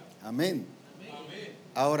 Amén.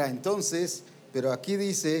 Ahora entonces, pero aquí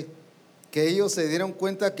dice que ellos se dieron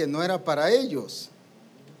cuenta que no era para ellos,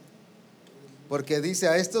 porque dice,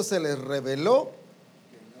 a esto se les reveló.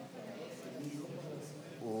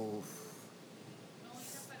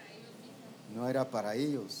 No era para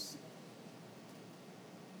ellos,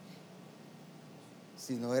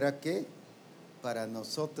 sino era ¿qué? Para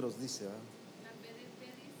nosotros, dice. La PDP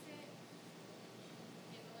dice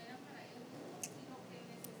que no era para ellos, sino que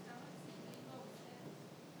les estaban sirviendo a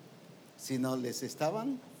ustedes. Si no les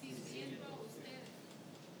estaban Sirviendo a ustedes.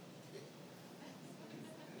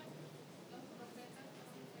 Los profetas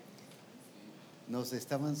nos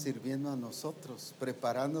estaban sirviendo a nosotros,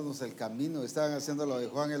 preparándonos el camino, estaban haciendo lo de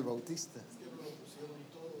Juan el Bautista.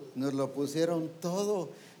 Nos lo pusieron todo,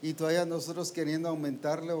 y todavía nosotros queriendo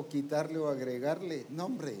aumentarle o quitarle o agregarle. No,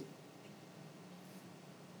 hombre.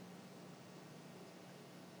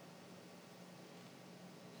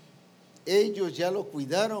 Ellos ya lo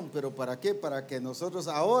cuidaron, pero ¿para qué? Para que nosotros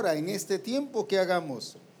ahora, en este tiempo, ¿qué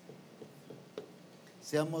hagamos?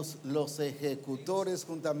 Seamos los ejecutores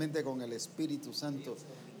juntamente con el Espíritu Santo.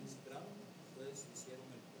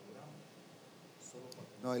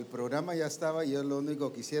 No, el programa ya estaba, y ellos lo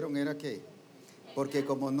único que hicieron era que, porque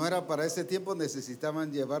como no era para ese tiempo,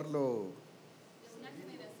 necesitaban llevarlo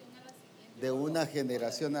de una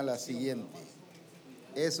generación a la siguiente.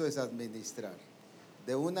 Eso es administrar,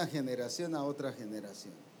 de una generación a otra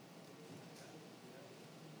generación.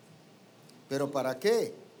 ¿Pero para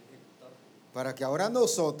qué? Para que ahora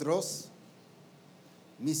nosotros,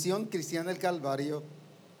 Misión Cristiana El Calvario,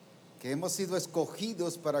 que hemos sido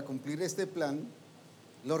escogidos para cumplir este plan,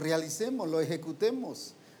 lo realicemos, lo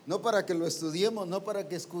ejecutemos. No para que lo estudiemos, no para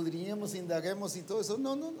que escudriñemos, indaguemos y todo eso.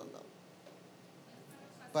 No.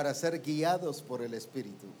 Para ser guiados por el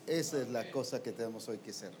Espíritu. Esa es la cosa que tenemos hoy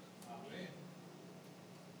que hacer.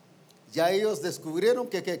 Ya ellos descubrieron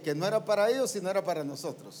que no era para ellos, sino era para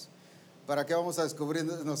nosotros. ¿Para qué vamos a descubrir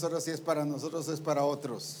nosotros si es para nosotros o es para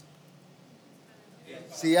otros?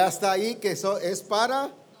 Si hasta ahí que es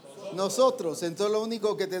para nosotros, entonces lo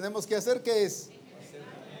único que tenemos que hacer, ¿qué es?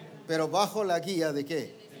 Pero bajo la guía ¿de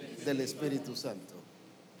qué? Del Espíritu Santo.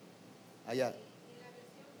 Allá.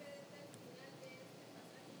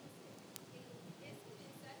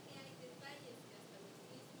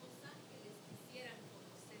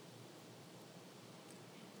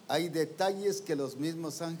 Hay detalles que los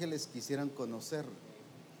mismos ángeles quisieran conocer,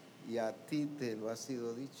 y a ti te lo ha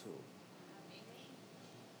sido dicho.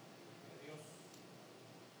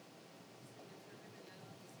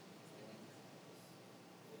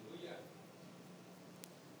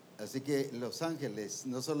 Así que los ángeles,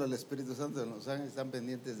 no solo el Espíritu Santo, los ángeles están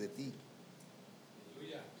pendientes de ti,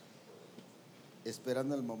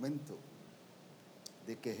 esperando el momento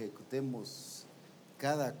de que ejecutemos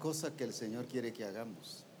cada cosa que el Señor quiere que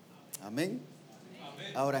hagamos. Amén.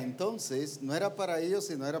 Ahora entonces, no era para ellos,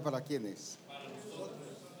 sino era para quienes. Para nosotros.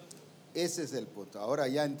 Ese es el punto. Ahora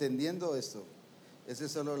ya entendiendo esto, esa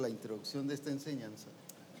es solo la introducción de esta enseñanza.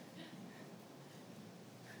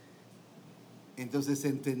 Entonces,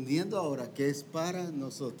 entendiendo ahora que es para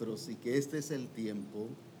nosotros y que este es el tiempo,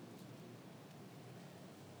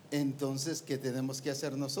 entonces, ¿qué tenemos que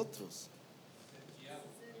hacer nosotros?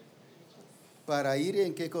 Para ir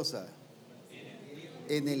en qué cosa?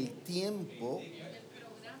 En el tiempo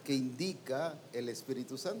que indica el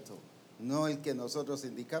Espíritu Santo, no el que nosotros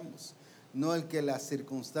indicamos, no el que las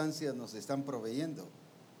circunstancias nos están proveyendo,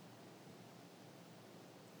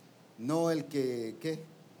 no el que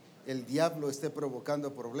el diablo esté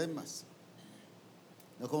provocando problemas.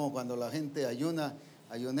 No como cuando la gente ayuna,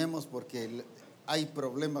 ayunemos porque hay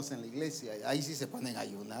problemas en la iglesia, ahí sí se ponen a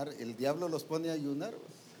ayunar, el diablo los pone a ayunar.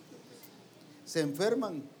 Se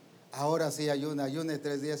enferman, ahora sí ayune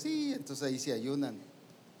 3 días, sí, entonces ahí sí ayunan.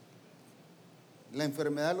 La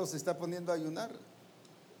enfermedad los está poniendo a ayunar.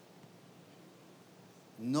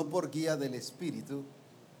 No por guía del Espíritu,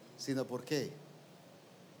 sino ¿por qué?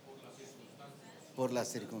 Por las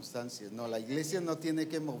circunstancias. No, la iglesia no tiene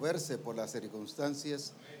que moverse por las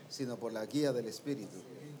circunstancias, sino por la guía del Espíritu.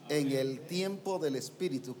 En el tiempo del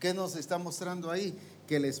Espíritu. ¿Qué nos está mostrando ahí?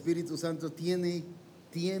 Que el Espíritu Santo tiene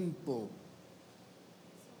tiempo.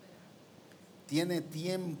 Tiene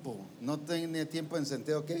tiempo. No tiene tiempo en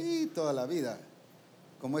sentido que toda la vida,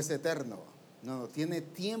 como es eterno. No, tiene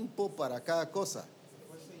tiempo para cada cosa.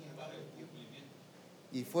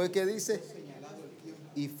 Y fue que dice,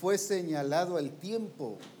 y fue señalado el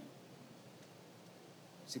tiempo.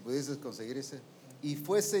 Si pudieses conseguir ese. Y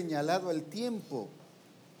fue señalado el tiempo.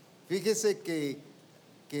 Fíjese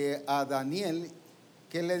que a Daniel,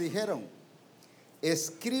 ¿qué le dijeron?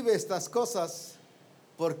 Escribe estas cosas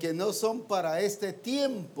porque no son para este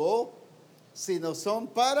tiempo, sino son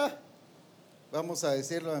para, vamos a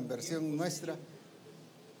decirlo en versión nuestra,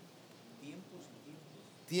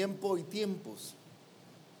 tiempo y tiempos.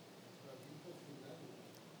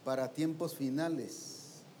 Para tiempos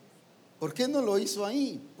finales. ¿Por qué no lo hizo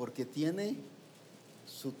ahí? Porque tiene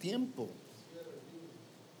su tiempo.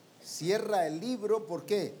 Cierra el libro, ¿por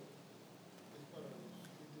qué?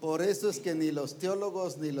 Por eso es que ni los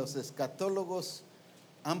teólogos ni los escatólogos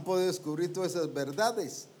han podido descubrir todas esas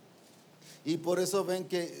verdades. Y por eso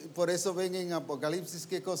ven en Apocalipsis,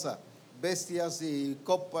 ¿qué cosa? Bestias y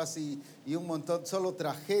copas y un montón, solo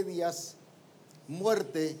tragedias,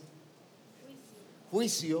 muerte,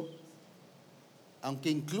 juicio,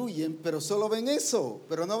 aunque incluyen, pero solo ven eso,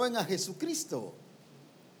 pero no ven a Jesucristo.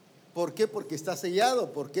 ¿Por qué? Porque está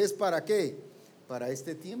sellado. ¿Porque es para qué? Para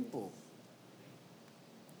este tiempo.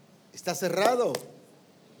 Está cerrado,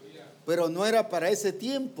 pero no era para ese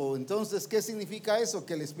tiempo. Entonces, ¿qué significa eso?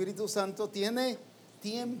 Que el Espíritu Santo tiene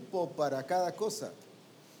tiempo para cada cosa.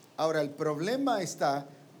 Ahora, el problema está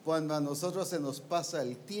cuando a nosotros se nos pasa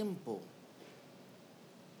el tiempo.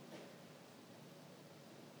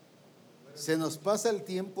 Se nos pasa el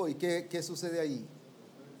tiempo y ¿qué sucede ahí?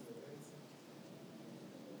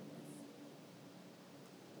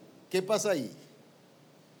 ¿Qué pasa ahí?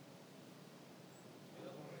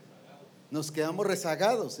 Nos quedamos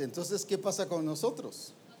rezagados. Entonces, ¿qué pasa con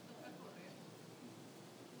nosotros?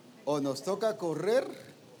 O nos toca correr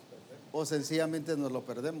o sencillamente nos lo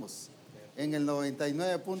perdemos. En el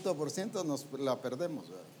 99% nos la perdemos,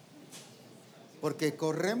 ¿verdad? Porque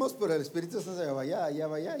corremos, pero el Espíritu Santo allá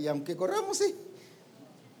va allá. Y aunque corramos, sí.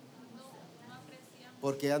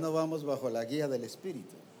 Porque ya no vamos bajo la guía del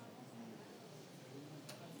Espíritu.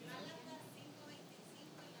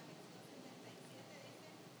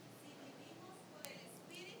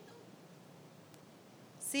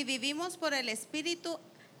 Si vivimos por el Espíritu,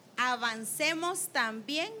 avancemos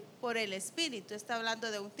también por el Espíritu. Está hablando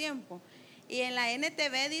de un tiempo. Y en la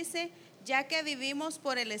NTV dice, ya que vivimos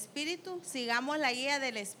por el Espíritu, sigamos la guía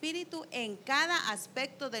del Espíritu en cada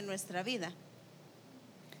aspecto de nuestra vida.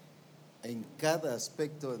 En cada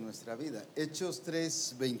aspecto de nuestra vida. Hechos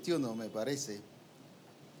 3:21 me parece,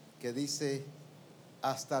 que dice,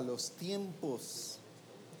 hasta los tiempos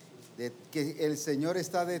de que el Señor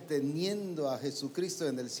está deteniendo a Jesucristo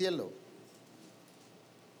en el cielo.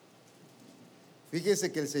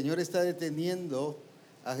 Fíjese que el Señor está deteniendo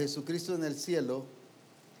a Jesucristo en el cielo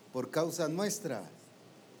por causa nuestra,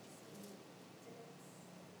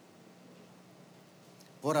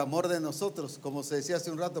 por amor de nosotros, como se decía hace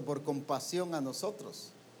un rato, por compasión a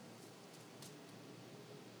nosotros.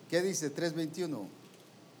 ¿Qué dice 3:21?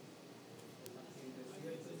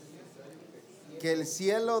 Que el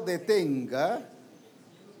cielo detenga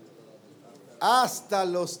hasta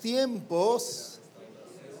los tiempos,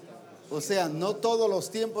 o sea, no todos los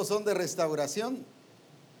tiempos son de restauración.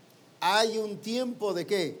 Hay un tiempo de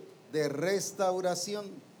 ¿qué? De restauración.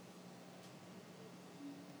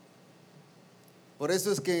 Por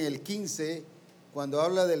eso es que en el 15 cuando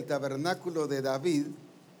habla del tabernáculo de David,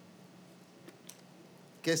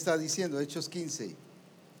 ¿qué está diciendo? Hechos 15.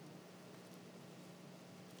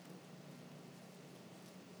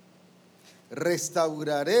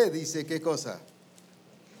 Restauraré, dice, ¿qué cosa?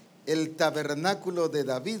 El tabernáculo de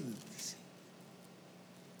David.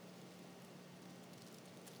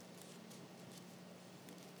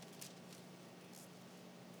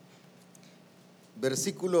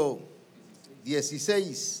 Versículo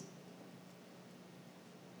 16.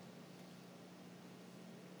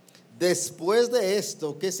 Después de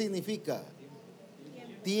esto, ¿qué significa?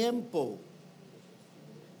 Tiempo.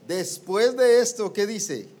 Después de esto, ¿qué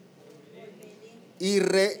dice? Y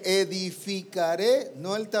reedificaré,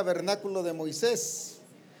 no el tabernáculo de Moisés,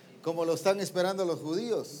 como lo están esperando los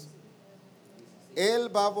judíos.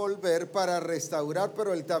 Él va a volver para restaurar,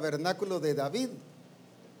 pero el tabernáculo de David.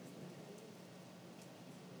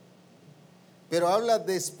 Pero habla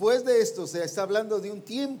después de esto, se está hablando de un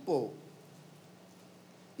tiempo.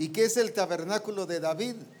 ¿Y qué es el tabernáculo de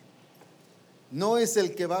David? No es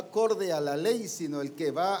el que va acorde a la ley, sino el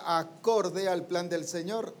que va acorde al plan del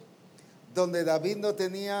Señor, donde David no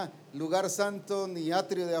tenía lugar santo, ni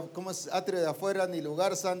atrio de afuera, ni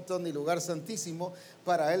lugar santo, ni lugar santísimo.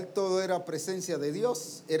 Para él todo era presencia de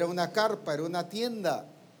Dios, era una carpa, era una tienda.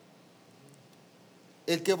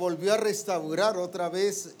 El que volvió a restaurar otra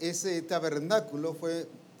vez ese tabernáculo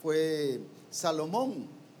fue Salomón.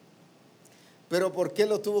 Pero ¿por qué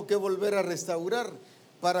lo tuvo que volver a restaurar?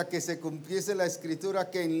 Para que se cumpliese la escritura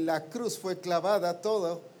que en la cruz fue clavada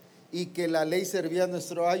todo y que la ley servía a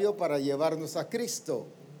nuestro ayo para llevarnos a Cristo.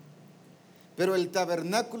 Pero el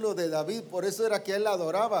tabernáculo de David, por eso era que él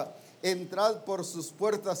adoraba, entrad por sus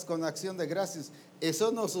puertas con acción de gracias.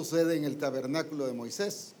 Eso no sucede en el tabernáculo de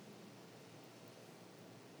Moisés.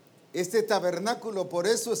 Este tabernáculo, por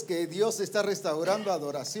eso es que Dios está restaurando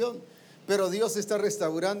adoración, pero Dios está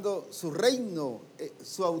restaurando su reino,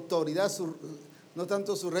 su autoridad, no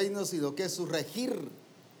tanto su reino, sino que es su regir.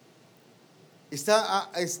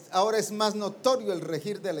 Ahora es más notorio el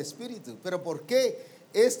regir del Espíritu. ¿Pero por qué?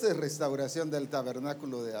 Esta es restauración del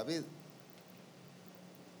tabernáculo de David.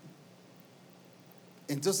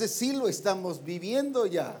 Entonces sí lo estamos viviendo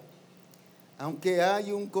ya, aunque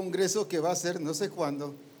hay un congreso que va a ser no sé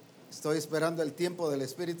cuándo. Estoy esperando el tiempo del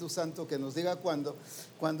Espíritu Santo que nos diga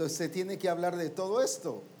cuándo se tiene que hablar de todo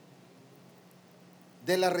esto,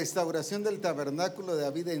 de la restauración del tabernáculo de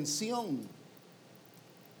David en Sión.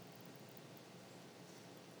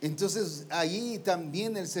 Entonces ahí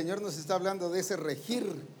también el Señor nos está hablando de ese regir,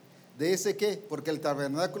 de ese qué, porque el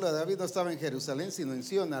tabernáculo de David no estaba en Jerusalén sino en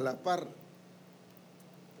Sión, a la par.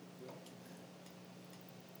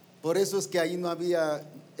 Por eso es que ahí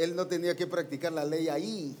él no tenía que practicar la ley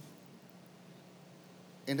ahí,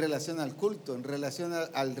 en relación al culto, en relación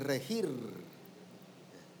al regir.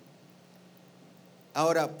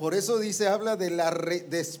 Ahora, por eso dice, habla de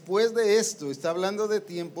después de esto, está hablando de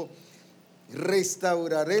tiempo,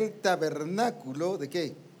 restauraré el tabernáculo, ¿de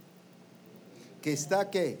qué? Que está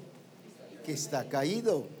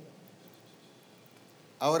caído.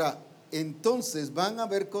 Ahora, entonces van a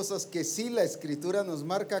haber cosas que sí la Escritura nos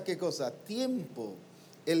marca, ¿qué cosa? Tiempo,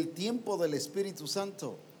 el tiempo del Espíritu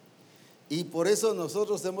Santo. Y por eso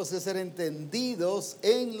nosotros tenemos que ser entendidos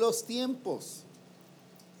en los tiempos.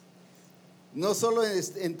 No solo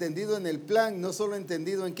entendido en el plan, no solo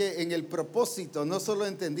entendido en qué, en el propósito, no solo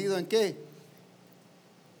entendido en qué,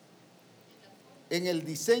 en el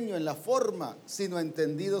diseño, en la forma, sino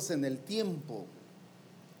entendidos en el tiempo.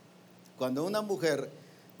 Cuando una mujer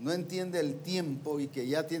no entiende el tiempo y que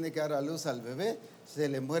ya tiene que dar a luz al bebé, se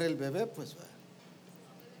le muere el bebé, pues,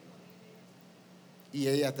 y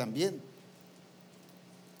ella también.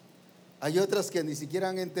 Hay otras que ni siquiera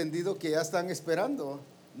han entendido que ya están esperando,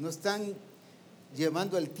 no están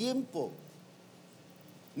llevando el tiempo,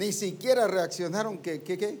 ni siquiera reaccionaron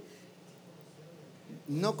que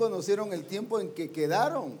no conocieron el tiempo en que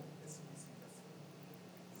quedaron,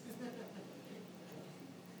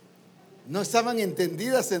 no estaban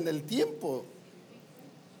entendidas en el tiempo.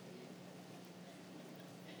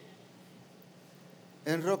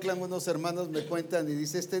 En Rockland unos hermanos me cuentan y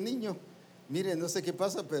dice, este niño, mire, no sé qué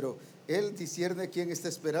pasa, pero él discierne quién está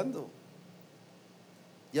esperando.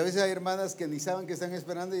 Y a veces hay hermanas que ni saben que están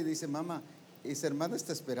esperando y dicen, mamá, esa hermana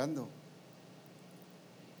está esperando.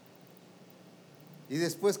 Y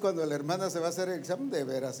después cuando la hermana se va a hacer el examen, ¿de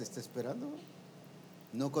veras está esperando?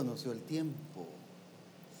 No conoció el tiempo.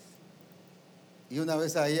 Y una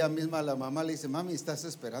vez a ella misma la mamá le dice, mami, ¿estás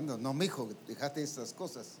esperando? No, mijo, déjate estas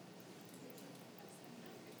cosas.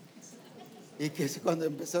 Y que cuando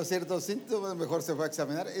empezó a hacer 2 síntomas, mejor se fue a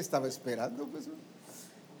examinar, estaba esperando, pues.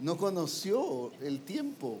 no conoció el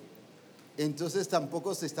tiempo, entonces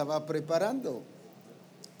tampoco se estaba preparando.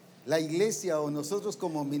 La iglesia o nosotros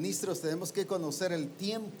como ministros tenemos que conocer el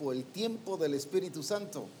tiempo del Espíritu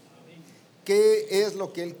Santo. ¿Qué es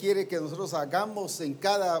lo que Él quiere que nosotros hagamos en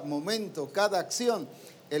cada momento, cada acción?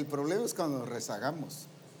 El problema es cuando nos rezagamos.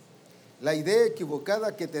 La idea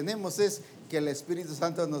equivocada que tenemos es que el Espíritu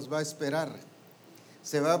Santo nos va a esperar.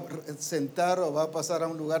 Se va a sentar o va a pasar a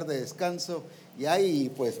un lugar de descanso y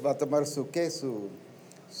ahí pues va a tomar su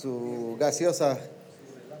gaseosa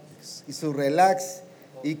y su relax,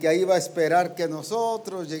 y que ahí va a esperar que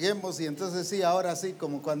nosotros lleguemos, y entonces sí, ahora sí,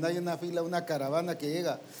 como cuando hay una fila, una caravana que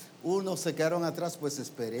llega, unos se quedaron atrás, pues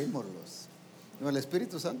esperémoslos. No, el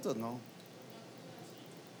Espíritu Santo no.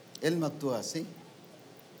 Él no actúa así,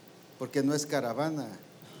 porque no es caravana,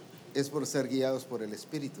 es por ser guiados por el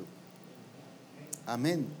Espíritu.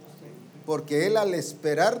 Amén. Porque Él al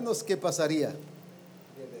esperarnos, ¿qué pasaría?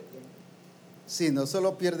 Sí, no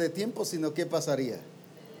solo pierde tiempo, sino ¿qué pasaría?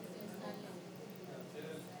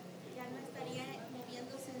 Ya no estaría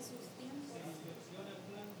moviéndose en sus tiempos.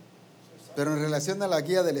 Pero en relación a la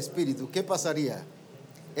guía del Espíritu, ¿qué pasaría?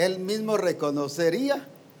 Él mismo reconocería,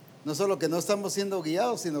 no solo que no estamos siendo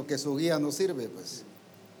guiados, sino que su guía no sirve, pues.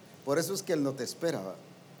 Por eso es que Él no te espera, ¿va?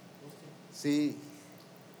 Sí.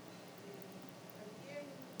 En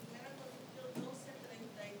 1 Corintios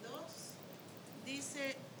 12:32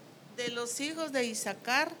 dice: de los hijos de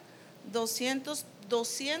Isaacar, 200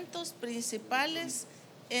 principales,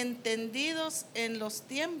 entendidos en los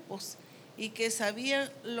tiempos, y que sabían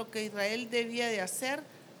lo que Israel debía de hacer,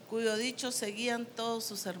 cuyo dicho seguían todos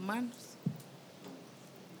sus hermanos.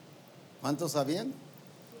 ¿Cuántos sabían?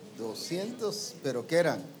 200, pero ¿qué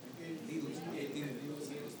eran?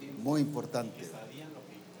 Muy importante.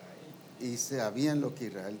 Y sabían lo que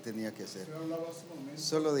Israel tenía que hacer.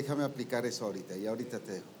 Solo déjame aplicar eso ahorita, y ahorita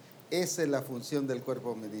te dejo. Esa es la función del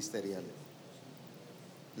cuerpo ministerial.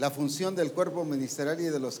 La función del cuerpo ministerial y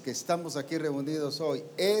de los que estamos aquí reunidos hoy,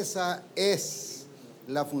 esa es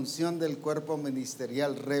la función del cuerpo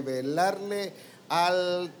ministerial: revelarle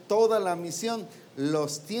a toda la misión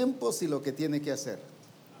los tiempos y lo que tiene que hacer.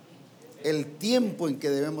 El tiempo en que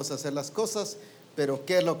debemos hacer las cosas, pero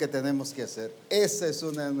 ¿qué es lo que tenemos que hacer? Esa es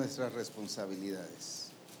una de nuestras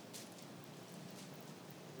responsabilidades.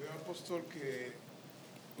 Veo, apóstol, que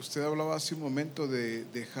usted hablaba hace un momento de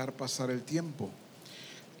dejar pasar el tiempo.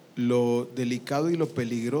 Lo delicado y lo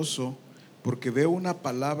peligroso, porque veo una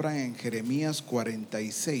palabra en Jeremías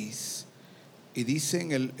 46 y dice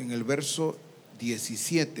en el verso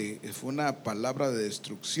 17, fue una palabra de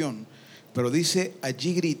destrucción, pero dice: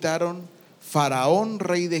 allí gritaron: Faraón,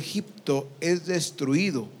 rey de Egipto, es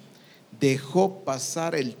destruido, dejó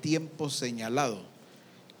pasar el tiempo señalado.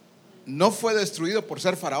 No fue destruido por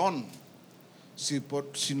ser faraón,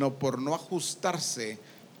 sino por no ajustarse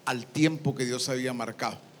al tiempo que Dios había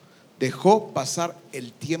marcado. Dejó pasar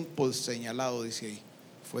el tiempo señalado, dice ahí,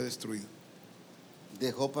 fue destruido.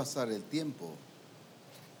 Dejó pasar el tiempo.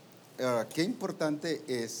 Ahora, qué importante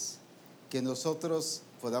es que nosotros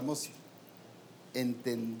podamos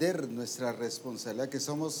entender nuestra responsabilidad, que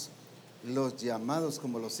somos los llamados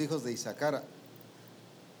como los hijos de Isaacar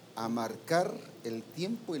a marcar el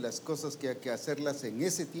tiempo y las cosas que hay que hacerlas en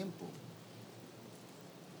ese tiempo.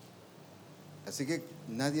 Así que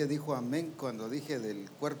nadie dijo amén cuando dije del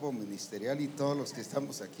cuerpo ministerial y todos los que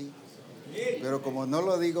estamos aquí. Pero como no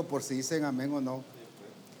lo digo por si dicen amén o no,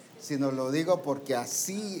 sino lo digo porque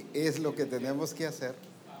así es lo que tenemos que hacer.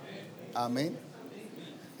 Amén.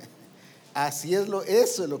 Así es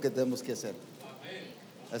eso es lo que tenemos que hacer.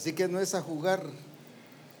 Así que no es a jugar,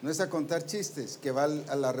 no es a contar chistes que va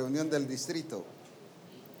a la reunión del distrito,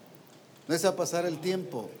 no es a pasar el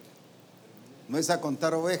tiempo, no es a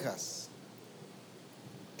contar ovejas.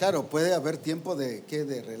 Claro, puede haber tiempo de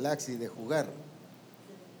relax y de jugar.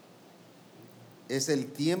 Es el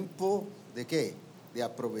tiempo de ¿qué? De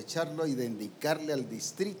aprovecharlo y de indicarle al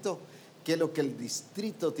distrito qué es lo que el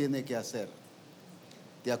distrito tiene que hacer,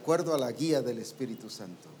 de acuerdo a la guía del Espíritu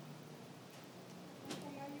Santo.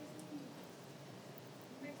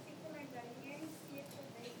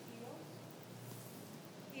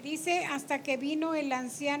 Y dice: hasta que vino el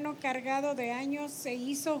anciano cargado de años, se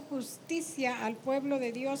hizo justicia al pueblo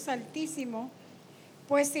de Dios Altísimo,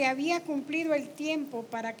 pues se había cumplido el tiempo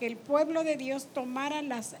para que el pueblo de Dios tomara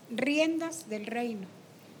las riendas del reino.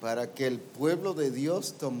 Para que el pueblo de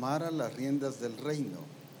Dios tomara las riendas del reino.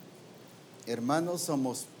 Hermanos,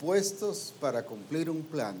 somos puestos para cumplir un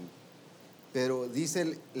plan, pero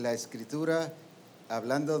dice la Escritura,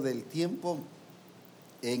 hablando del tiempo,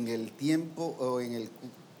 en el tiempo o en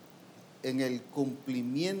el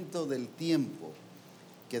cumplimiento del tiempo.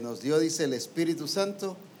 que nos dio, dice, el Espíritu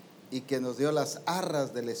Santo y que nos dio las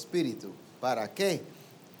arras del Espíritu. ¿Para qué?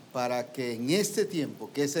 Para que en este tiempo,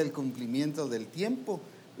 que es el cumplimiento del tiempo,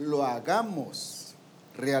 lo hagamos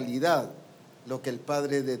realidad, lo que el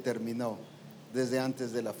Padre determinó desde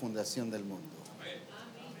antes de la fundación del mundo.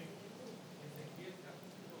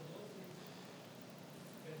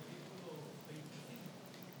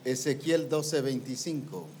 Ezequiel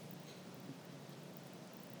 12:25.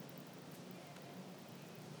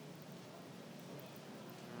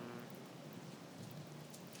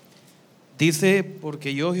 Dice,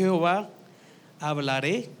 porque yo Jehová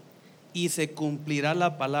hablaré y se cumplirá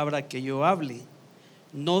la palabra que yo hable.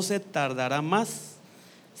 No se tardará más,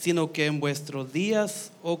 sino que en vuestros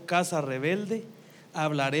días, oh casa rebelde,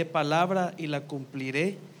 hablaré palabra y la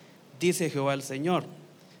cumpliré, dice Jehová el Señor.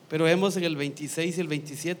 Pero vemos en el 26 y el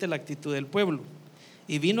 27 la actitud del pueblo.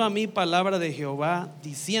 Y vino a mí palabra de Jehová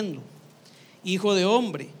diciendo, hijo de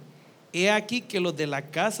hombre, he aquí que los de la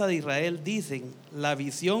casa de Israel dicen, la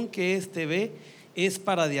visión que éste ve es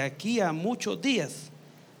para de aquí a muchos días,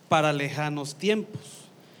 para lejanos tiempos.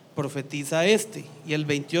 Profetiza este. Y el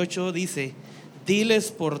 28 dice,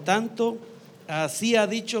 diles por tanto, así ha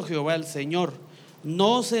dicho Jehová el Señor,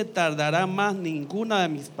 no se tardará más ninguna de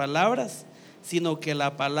mis palabras, sino que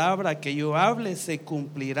la palabra que yo hable se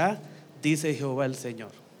cumplirá, dice Jehová el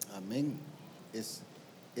Señor. Amén.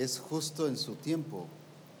 Es justo en su tiempo.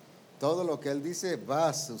 Todo lo que Él dice va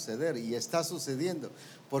a suceder y está sucediendo.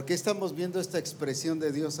 ¿Por qué estamos viendo esta expresión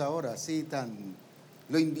de Dios ahora? Así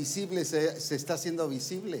lo invisible se está haciendo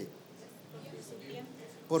visible.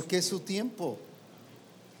 Porque es su tiempo.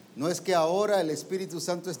 No es que ahora el Espíritu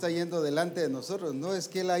Santo está yendo delante de nosotros, no es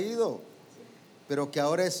que Él ha ido, pero que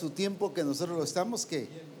ahora es su tiempo que nosotros lo estamos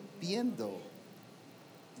viendo.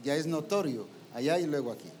 Ya es notorio, allá y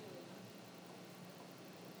luego aquí.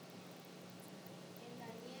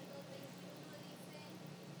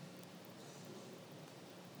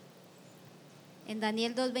 En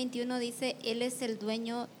Daniel 2:21 dice, Él es el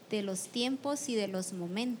dueño de los tiempos y de los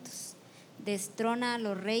momentos. Destrona a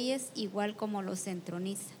los reyes igual como los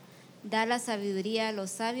entroniza. Da la sabiduría a los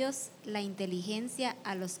sabios, la inteligencia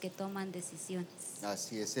a los que toman decisiones.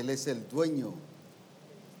 Así es, Él es el dueño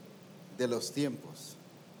de los tiempos.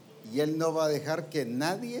 Y Él no va a dejar que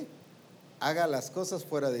nadie haga las cosas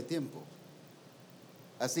fuera de tiempo.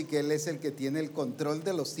 Así que Él es el que tiene el control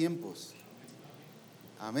de los tiempos.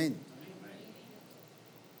 Amén.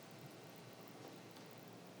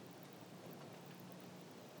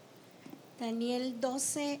 Daniel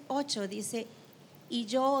 12:8 dice, y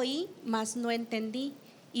yo oí, mas no entendí,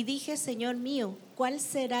 y dije, Señor mío, ¿cuál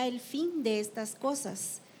será el fin de estas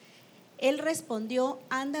cosas? Él respondió,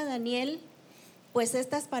 anda Daniel, pues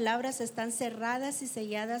estas palabras están cerradas y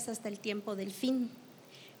selladas hasta el tiempo del fin.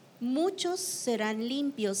 Muchos serán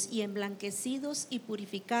limpios y emblanquecidos y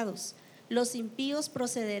purificados. Los impíos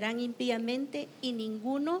procederán impíamente y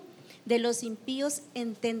ninguno de los impíos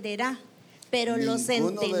entenderá. Pero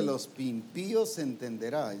ninguno de los impíos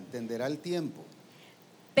entenderá el tiempo.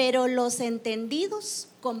 Pero los entendidos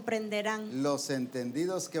comprenderán. Los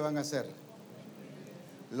entendidos, ¿qué van a hacer?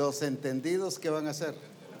 Los entendidos, ¿qué van a hacer?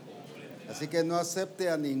 Así que no acepte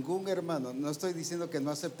a ningún hermano. No estoy diciendo que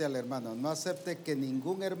no acepte al hermano. No acepte que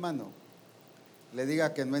ningún hermano le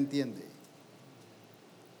diga que no entiende.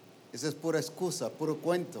 Esa es pura excusa, puro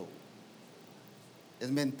cuento.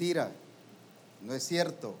 Es mentira. No es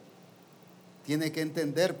cierto. Tiene que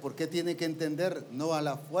entender. ¿Por qué tiene que entender? No a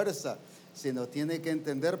la fuerza, sino tiene que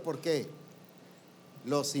entender por qué.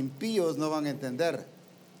 Los impíos no van a entender.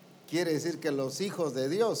 Quiere decir que los hijos de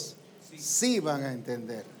Dios sí van a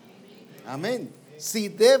entender. Amén. Sí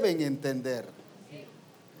deben entender.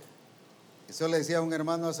 Eso le decía a un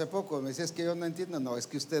hermano hace poco. Me decía, es que yo no entiendo. No, es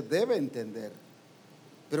que usted debe entender.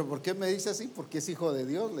 ¿Pero por qué me dice así? Porque es hijo de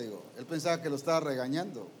Dios, le digo. Él pensaba que lo estaba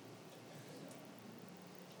regañando.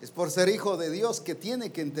 Es por ser hijo de Dios que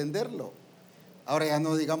tiene que entenderlo. Ahora ya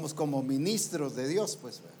no digamos como ministros de Dios,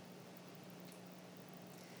 pues.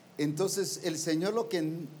 Entonces el Señor lo que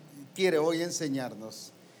quiere hoy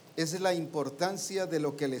enseñarnos es la importancia de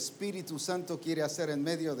lo que el Espíritu Santo quiere hacer en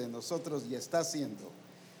medio de nosotros y está haciendo.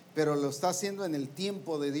 Pero lo está haciendo en el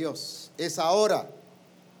tiempo de Dios. Es ahora.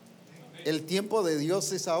 El tiempo de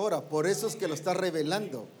Dios es ahora. Por eso es que lo está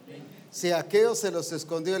revelando. Si aquello se los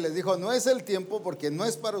escondió y les dijo, no es el tiempo porque no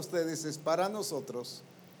es para ustedes, es para nosotros.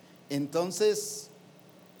 Entonces,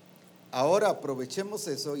 ahora aprovechemos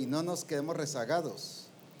eso y no nos quedemos rezagados.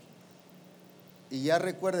 Y ya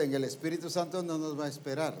recuerden, el Espíritu Santo no nos va a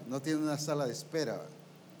esperar, no tiene una sala de espera.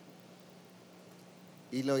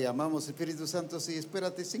 Y lo llamamos Espíritu Santo, sí,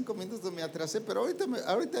 espérate 5 minutos, me atrasé, pero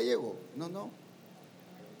ahorita llego. No.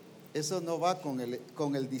 Eso no va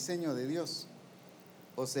con el diseño de Dios.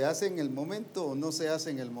 O se hace en el momento o no se hace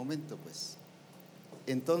en el momento, pues.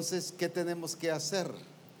 Entonces, ¿qué tenemos que hacer?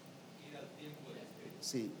 Ir al tiempo del Espíritu.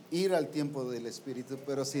 Sí, ir al tiempo del Espíritu.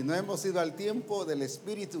 Pero si no hemos ido al tiempo del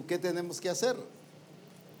Espíritu, ¿qué tenemos que hacer?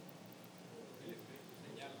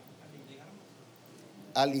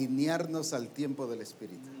 Alinearnos al tiempo del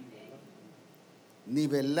Espíritu.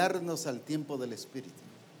 Nivelarnos al tiempo del Espíritu.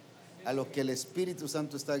 A lo que el Espíritu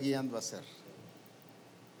Santo está guiando a hacer.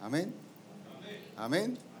 Amén.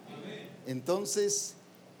 Amén. Entonces,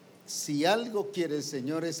 si algo quiere el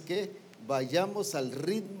Señor es que vayamos al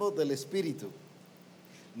ritmo del Espíritu.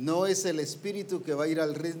 No es el Espíritu que va a ir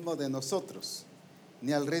al ritmo de nosotros,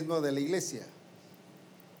 ni al ritmo de la iglesia.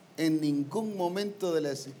 En ningún momento de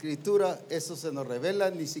la Escritura eso se nos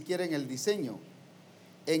revela, ni siquiera en el diseño.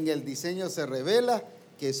 En el diseño se revela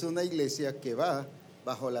que es una iglesia que va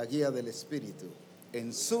bajo la guía del Espíritu,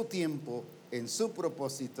 en su tiempo, en su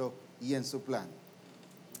propósito y en su plan.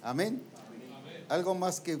 Amén. ¿Algo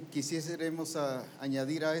más que quisiéramos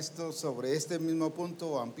añadir a esto sobre este mismo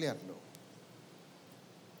punto o ampliarlo?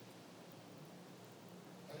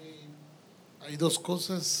 Hay dos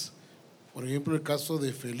cosas. Por ejemplo, el caso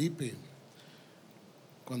de Felipe.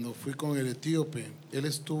 Cuando fui con el etíope, él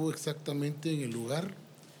estuvo exactamente en el lugar,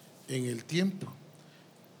 en el tiempo,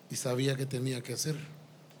 y sabía qué tenía que hacer.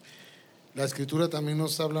 La Escritura también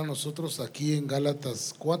nos habla a nosotros aquí en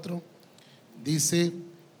Gálatas 4, dice,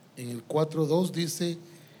 en el 4:2 dice,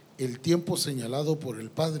 el tiempo señalado por el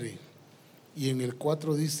Padre, y en el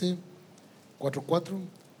 4 dice, 4:4,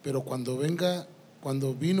 pero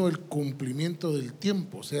cuando vino el cumplimiento del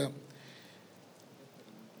tiempo, o sea,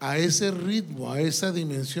 a ese ritmo, a esa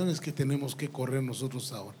dimensión es que tenemos que correr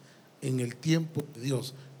nosotros ahora, en el tiempo de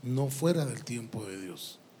Dios, no fuera del tiempo de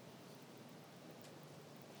Dios.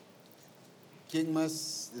 ¿Quién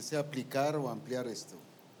más desea aplicar o ampliar esto?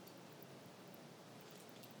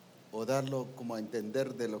 O darlo como a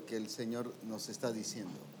entender de lo que el Señor nos está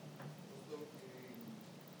diciendo.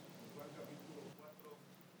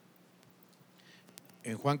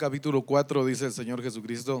 En Juan capítulo 4 dice el Señor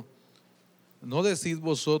Jesucristo: ¿no decís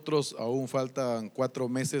vosotros aún faltan 4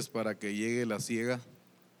 meses para que llegue la siega?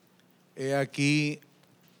 He aquí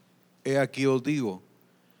os digo,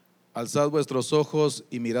 alzad vuestros ojos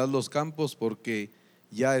y mirad los campos, porque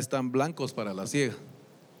ya están blancos para la siega.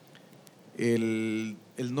 El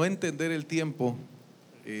no entender el tiempo,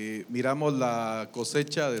 miramos la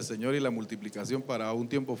cosecha del Señor y la multiplicación para un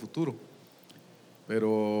tiempo futuro.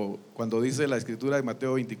 Pero cuando dice la Escritura de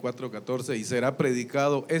Mateo 24:14, y será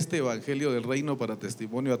predicado este evangelio del reino para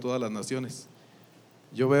testimonio a todas las naciones.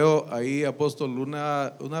 Yo veo ahí, apóstol,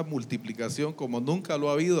 una multiplicación como nunca lo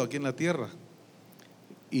ha habido aquí en la tierra.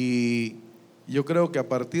 Y yo creo que a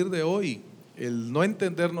partir de hoy, el no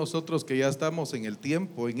entender nosotros que ya estamos en el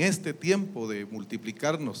tiempo, en este tiempo de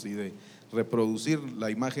multiplicarnos y de reproducir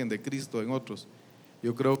la imagen de Cristo en otros,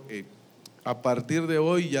 yo creo que a partir de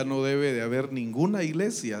hoy ya no debe de haber ninguna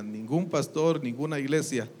iglesia, ningún pastor, ninguna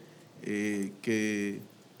iglesia que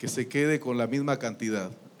se quede con la misma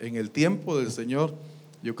cantidad. En el tiempo del Señor,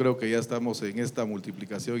 yo creo que ya estamos en esta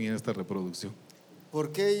multiplicación y en esta reproducción.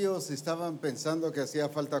 ¿Por qué ellos estaban pensando que hacía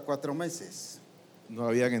falta 4 meses? No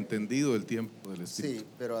habían entendido el tiempo del Espíritu. Sí,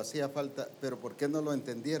 pero hacía falta, pero ¿por qué no lo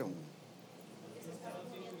entendieron?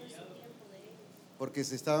 Porque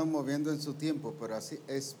se estaban moviendo en su tiempo, pero así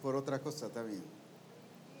es por otra cosa también.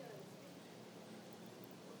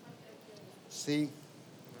 Sí.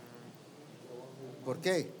 ¿Por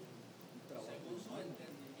qué?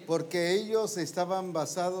 Porque ellos estaban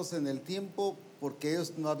basados en el tiempo, porque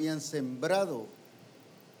ellos no habían sembrado.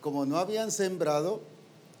 Como no habían sembrado,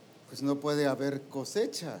 pues no puede haber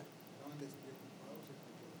cosecha.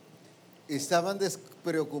 Estaban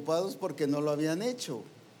despreocupados porque no lo habían hecho.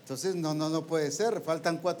 Entonces no puede ser,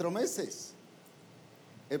 faltan 4 meses.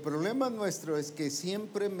 El problema nuestro es que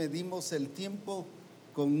siempre medimos el tiempo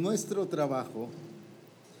con nuestro trabajo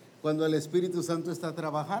cuando el Espíritu Santo está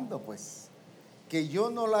trabajando, pues. Que yo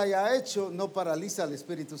no lo haya hecho no paraliza al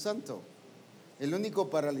Espíritu Santo. El único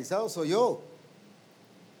paralizado soy yo.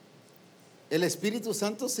 El Espíritu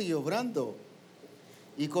Santo sigue obrando.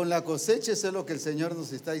 Y con la cosecha eso es lo que el Señor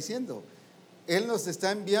nos está diciendo. Él nos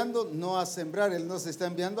está enviando no a sembrar, Él nos está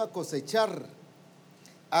enviando a cosechar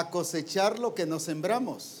lo que nos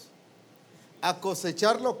sembramos, a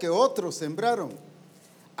cosechar lo que otros sembraron,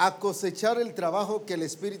 a cosechar el trabajo que el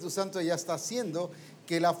Espíritu Santo ya está haciendo,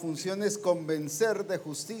 que la función es convencer de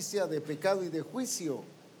justicia, de pecado y de juicio.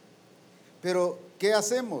 Pero ¿qué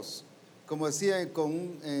hacemos? Como decía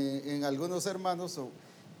en algunos hermanos,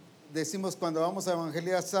 decimos cuando vamos a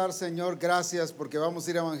evangelizar, Señor, gracias porque vamos a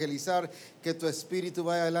ir a evangelizar, que tu Espíritu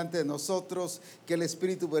vaya delante de nosotros, que el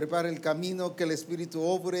Espíritu prepare el camino, que el Espíritu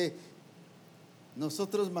obre.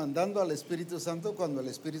 Nosotros mandando al Espíritu Santo cuando el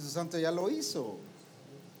Espíritu Santo ya lo hizo.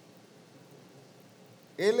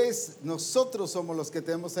 Nosotros somos los que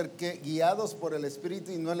tenemos que ser guiados por el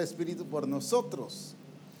Espíritu y no el Espíritu por nosotros.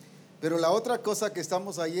 Pero la otra cosa que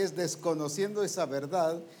estamos ahí es desconociendo esa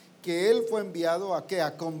verdad, que Él fue enviado ¿a qué?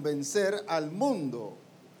 A convencer al mundo.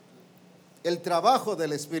 El trabajo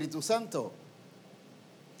del Espíritu Santo.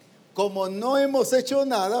 Como no hemos hecho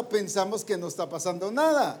nada, pensamos que no está pasando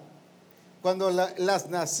nada. Cuando las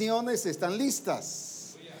naciones están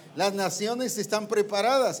listas, las naciones están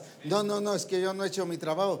preparadas. No, es que yo no he hecho mi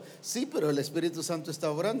trabajo. Sí, pero el Espíritu Santo está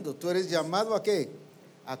obrando. Tú eres llamado ¿a qué?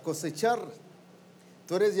 A cosechar.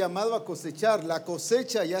 Tú eres llamado a cosechar. La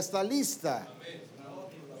cosecha ya está lista.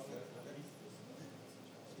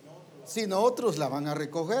 Si no, otros la van a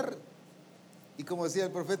recoger. Y como decía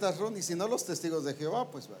el profeta Ronnie, si no, los testigos de Jehová,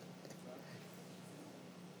 pues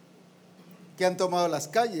que han tomado las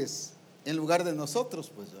calles en lugar de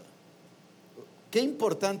nosotros, pues. Qué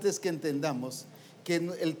importante es que entendamos que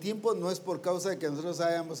el tiempo no es por causa de que nosotros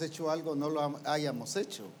hayamos hecho algo o no lo hayamos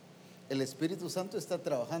hecho. El Espíritu Santo está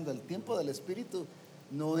trabajando. El tiempo del Espíritu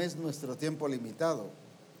no es nuestro tiempo limitado.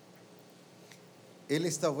 Él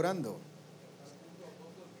está obrando.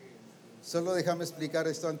 Solo déjame explicar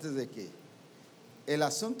esto antes de que. El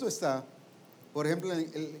asunto está, por ejemplo,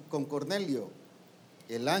 con Cornelio.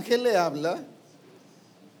 El ángel le habla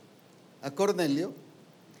a Cornelio,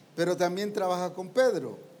 pero también trabaja con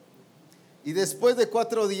Pedro. Y después de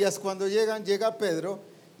 4 días, cuando llega Pedro,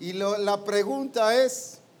 y la pregunta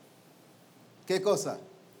es, ¿qué cosa?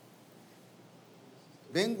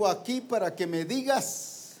 Vengo aquí para que me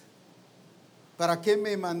digas, ¿para qué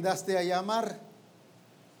me mandaste a llamar?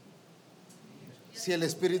 Si el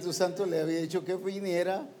Espíritu Santo le había dicho que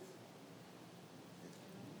viniera,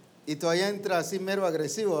 y todavía entra así mero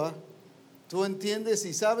agresivo, ¿eh? Tú entiendes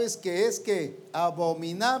y sabes que es que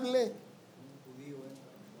abominable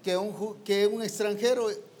que un extranjero,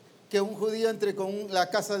 que un judío entre con la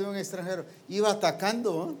casa de un extranjero. Iba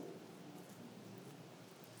atacando,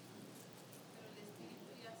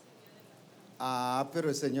 ¿eh? Pero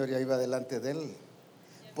el Señor ya iba delante de él.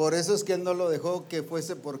 Por eso es que Él no lo dejó que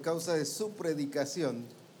fuese por causa de su predicación.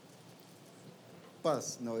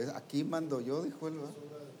 Paz, no, aquí mando yo, dijo él, ¿verdad?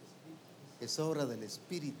 Es obra del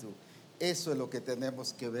Espíritu. Eso es lo que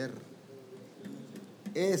tenemos que ver.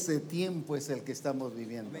 Ese tiempo es el que estamos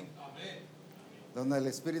viviendo. Donde el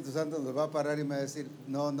Espíritu Santo nos va a parar y me va a decir,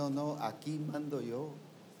 no, aquí mando yo.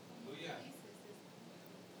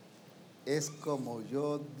 Es como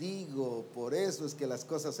yo digo, por eso es que las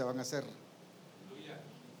cosas se van a hacer.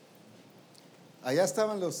 Allá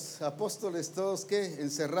estaban los apóstoles todos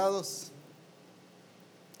encerrados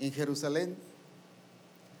en Jerusalén,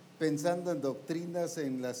 pensando en doctrinas,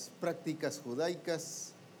 en las prácticas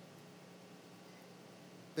judaicas,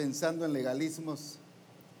 pensando en legalismos.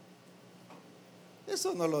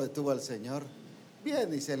 Eso no lo detuvo al Señor.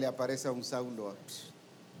 Viene y se le aparece a un Saulo.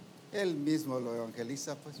 Él mismo lo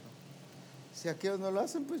evangeliza, pues. Si aquellos no lo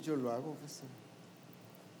hacen, pues yo lo hago, pues.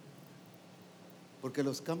 Porque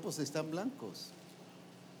los campos están blancos.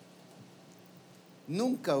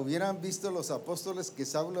 Nunca hubieran visto los apóstoles que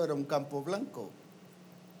Saulo era un campo blanco.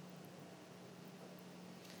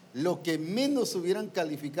 Lo que menos hubieran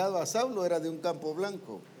calificado a Saulo era de un campo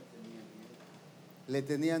blanco. Le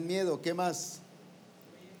tenían miedo. ¿Qué más?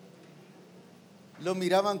 Lo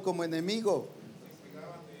miraban como enemigo.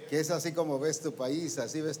 Que es así como ves tu país,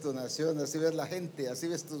 así ves tu nación, así ves la gente, así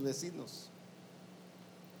ves tus vecinos.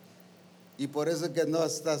 Y por eso es que no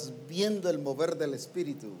estás viendo el mover del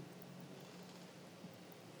Espíritu.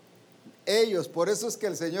 Ellos, por eso es que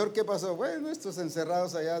el Señor, ¿qué pasó? Bueno, estos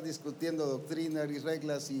encerrados allá discutiendo doctrinas y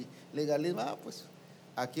reglas y legalismo, pues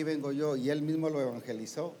aquí vengo yo, y Él mismo lo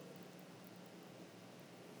evangelizó.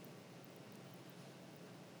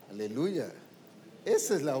 Aleluya.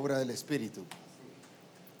 Esa es la obra del Espíritu.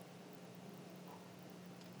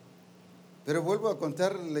 Pero vuelvo a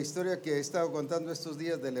contar la historia que he estado contando estos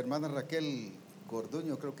días de la hermana Raquel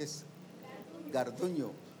Gorduño, creo que es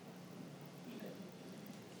Garduño.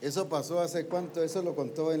 Eso pasó hace cuánto, eso lo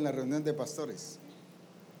contó en la reunión de pastores.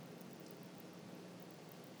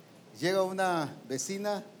 Llega una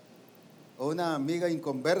vecina o una amiga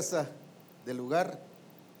inconversa del lugar,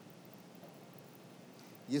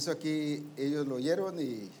 y eso aquí ellos lo oyeron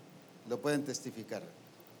y lo pueden testificar.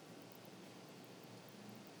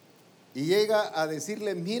 Y llega a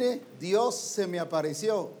decirle, mire, Dios se me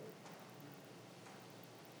apareció.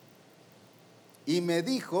 y me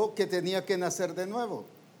dijo que tenía que nacer de nuevo.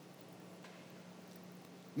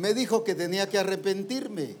 Me dijo que tenía que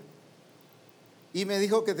arrepentirme y me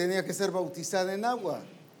dijo que tenía que ser bautizada en agua,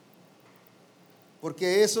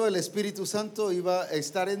 porque eso el Espíritu Santo iba a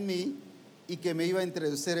estar en mí y que me iba a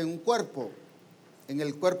introducir en un cuerpo, en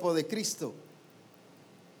el cuerpo de Cristo.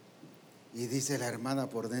 Y dice la hermana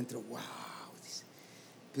por dentro, wow, dice,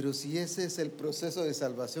 pero si ese es el proceso de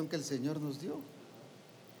salvación que el Señor nos dio,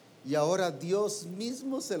 y ahora Dios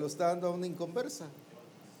mismo se lo está dando a una inconversa,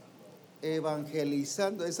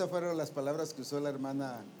 evangelizando. Esas fueron las palabras que usó la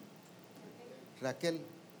hermana Raquel.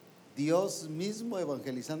 Dios mismo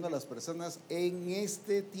evangelizando a las personas en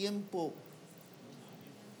este tiempo,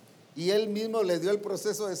 y Él mismo le dio el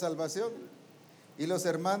proceso de salvación, y los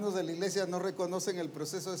hermanos de la iglesia no reconocen el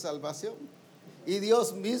proceso de salvación, y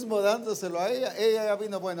Dios mismo dándoselo a ella. Ella ya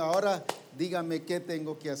vino, bueno, ahora dígame qué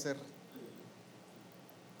tengo que hacer.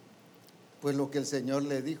 Pues lo que el Señor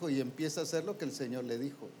le dijo, y empieza a hacer lo que el Señor le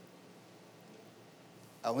dijo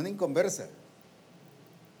a una inconversa,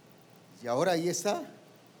 y ahora ahí está,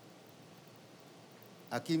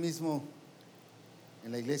 aquí mismo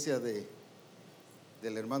en la iglesia del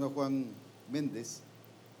hermano Juan Méndez.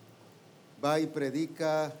 Va y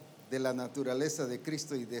predica de la naturaleza de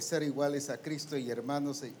Cristo y de ser iguales a Cristo y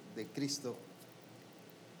hermanos de Cristo,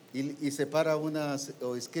 y se para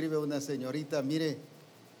o escribe una señorita, mire,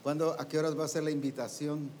 a qué horas va a ser la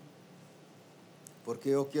invitación? Porque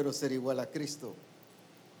yo quiero ser igual a Cristo.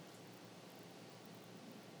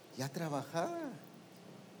 Ya trabajada.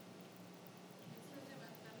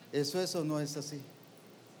 Eso no es así.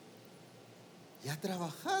 Ya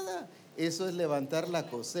trabajada. Eso es levantar la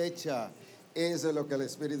cosecha. Eso es lo que el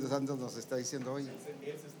Espíritu Santo nos está diciendo hoy.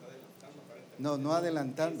 No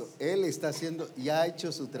adelantando. Él está haciendo, ya ha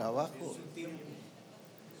hecho su trabajo.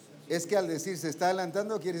 Es que al decir se está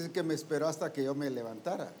adelantando, quiere decir que me esperó hasta que yo me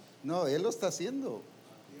levantara. No, Él lo está haciendo.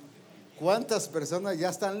 ¿Cuántas personas ya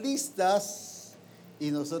están listas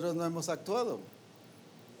y nosotros no hemos actuado?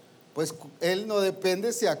 Pues Él no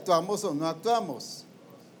depende si actuamos o no actuamos.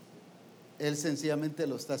 Él sencillamente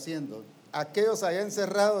lo está haciendo. Aquellos allá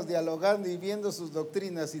encerrados, dialogando y viendo sus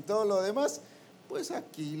doctrinas y todo lo demás, pues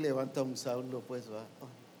aquí levanta un Saulo, pues va,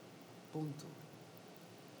 punto.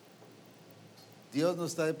 Dios no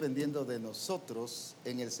está dependiendo de nosotros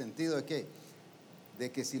en el sentido de ¿qué?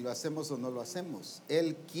 De que si lo hacemos o no lo hacemos.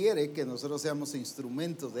 Él quiere que nosotros seamos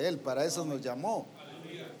instrumentos de Él, para eso nos llamó.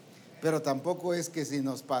 Pero tampoco es que si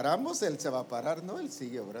nos paramos, Él se va a parar, no, Él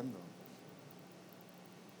sigue obrando.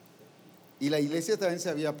 Y la iglesia también se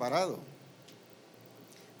había parado.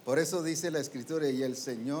 Por eso dice la Escritura, y el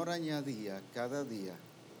Señor añadía cada día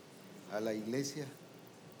a la iglesia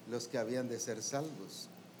los que habían de ser salvos.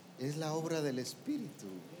 Es la obra del Espíritu.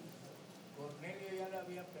 Cornelio ya lo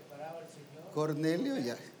había preparado el Señor.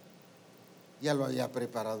 Cornelio ya lo había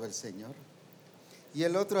preparado el Señor. Y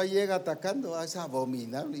el otro ahí llega atacando, es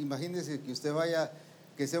abominable. Imagínese que usted vaya,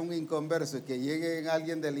 que sea un inconverso, y que llegue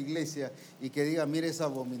alguien de la iglesia y que diga, mire, es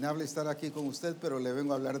abominable estar aquí con usted, pero le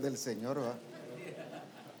vengo a hablar del Señor, ¿va?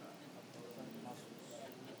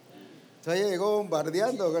 Entonces llegó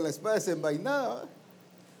bombardeando con la espada desenvainada, ¿va?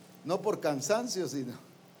 No por cansancio, sino.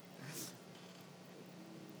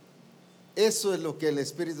 Eso es lo que el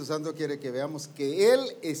Espíritu Santo quiere que veamos, que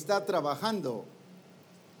Él está trabajando.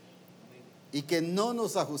 Y que no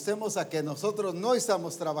nos ajustemos a que nosotros no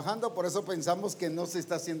estamos trabajando, por eso pensamos que no se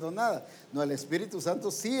está haciendo nada. No, el Espíritu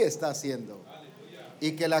Santo sí está haciendo.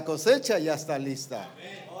 Y que la cosecha ya está lista.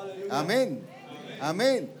 Amén.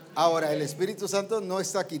 Amén. Ahora, el Espíritu Santo no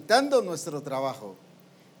está quitando nuestro trabajo.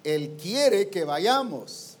 Él quiere que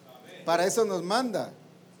vayamos. Para eso nos manda.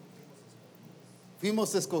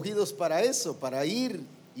 Fuimos escogidos para eso, para ir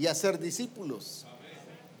y hacer discípulos.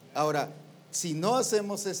 Ahora, si no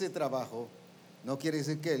hacemos ese trabajo, no quiere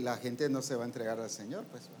decir que la gente no se va a entregar al Señor,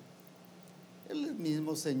 pues. El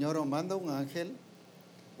mismo Señor o manda un ángel,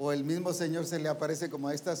 o el mismo Señor se le aparece como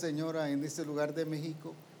a esta señora en este lugar de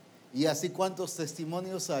México, y así cuántos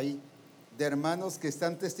testimonios hay de hermanos que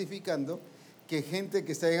están testificando que gente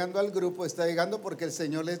que está llegando al grupo está llegando porque el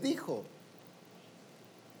Señor les dijo.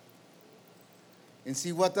 En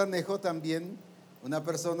Cihuatanejo también una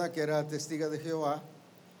persona que era testiga de Jehová,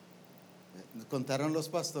 contaron los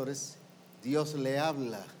pastores, Dios le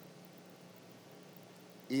habla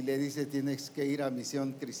y le dice, tienes que ir a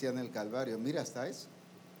MisionCristianaElcalvario. Mira, hasta eso.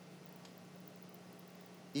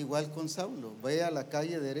 Igual con Saulo, ve a la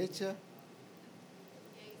calle derecha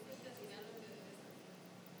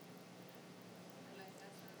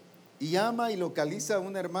y llama y localiza a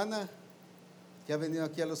una hermana que ha venido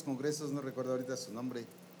aquí a los congresos, no recuerdo ahorita su nombre,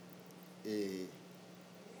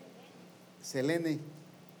 Selene,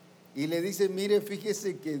 y le dice, mire,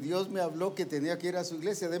 fíjese que Dios me habló que tenía que ir a su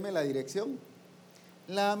iglesia, deme la dirección.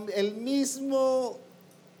 El mismo,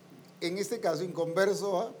 en este caso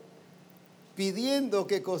inconverso, pidiendo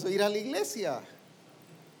que cosa, ir a la iglesia.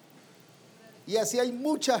 Y así hay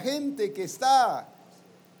mucha gente que está,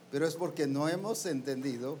 pero es porque no hemos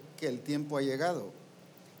entendido que el tiempo ha llegado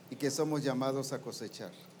y que somos llamados a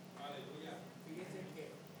cosechar. Aleluya. Fíjense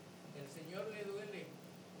que el Señor le duele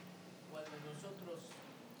cuando nosotros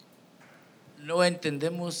no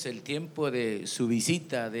entendemos el tiempo de su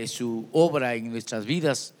visita, de su obra en nuestras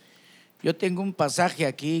vidas. Yo tengo un pasaje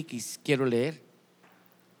aquí que quiero leer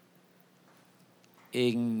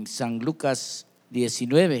en San Lucas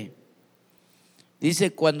 19.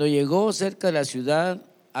 Dice, cuando llegó cerca de la ciudad,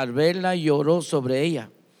 al verla lloró sobre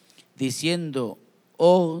ella, diciendo,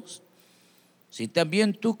 oh, si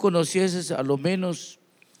también tú conocieses a lo menos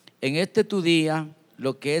en este tu día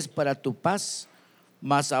lo que es para tu paz,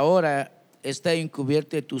 mas ahora está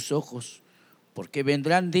encubierto de tus ojos, porque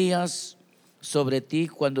vendrán días sobre ti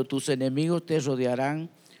cuando tus enemigos te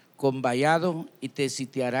rodearán con vallado y te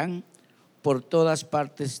sitiarán, por todas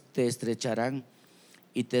partes te estrecharán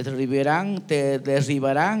y te derribarán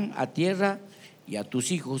a tierra y a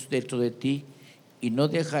tus hijos dentro de ti, y no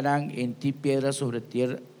dejarán en ti piedra sobre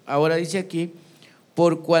tierra. Ahora dice aquí,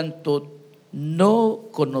 por cuanto no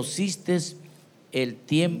conociste el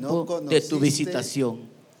tiempo de tu visitación.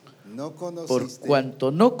 No conociste. Por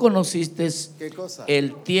cuanto no conociste ¿Qué cosa?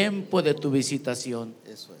 el tiempo de tu visitación.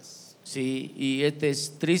 Eso es. Sí, y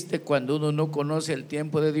es triste cuando uno no conoce el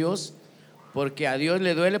tiempo de Dios, porque a Dios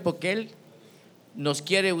le duele, porque Él nos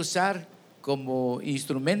quiere usar como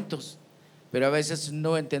instrumentos, pero a veces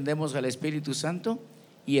no entendemos al Espíritu Santo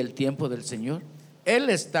y el tiempo del Señor. Él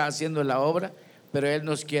está haciendo la obra, pero Él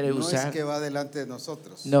nos quiere usar. No es que va delante de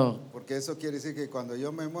nosotros. No. Porque eso quiere decir que cuando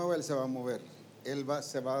yo me mueva, Él se va a mover. Él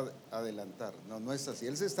se va a adelantar. No, no es así.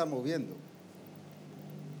 Él se está moviendo.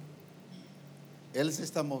 Él se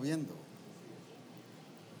está moviendo.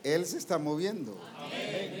 Él se está moviendo.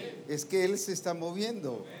 Amén. Es que Él se está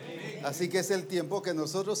moviendo. Amén. Así que es el tiempo que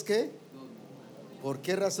nosotros, ¿qué? ¿Por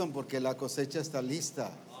qué razón? Porque la cosecha está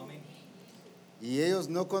lista. Amén. Y ellos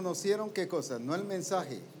no conocieron qué cosa, no el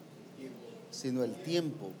mensaje, sino el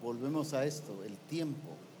tiempo. Volvemos a esto, el tiempo.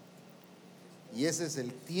 Y ese es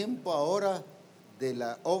el tiempo ahora de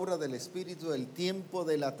la obra del Espíritu, el tiempo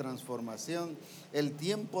de la transformación, el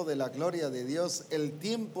tiempo de la gloria de Dios, el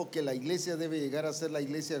tiempo que la iglesia debe llegar a ser la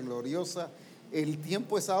iglesia gloriosa. El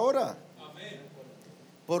tiempo es ahora. Amén.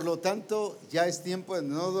 Por lo tanto, ya es tiempo de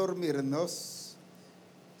no dormirnos,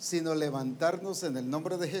 sino levantarnos en el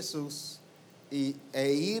nombre de Jesús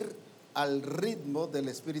e ir al ritmo del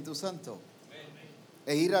Espíritu Santo.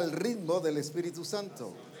 E ir al ritmo del Espíritu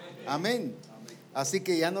Santo. Amén. Así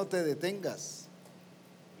que ya no te detengas.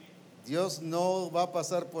 Dios no va a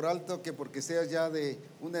pasar por alto que porque seas ya de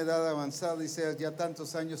una edad avanzada y seas ya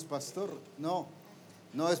tantos años pastor. No,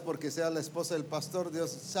 no es porque seas la esposa del pastor. Dios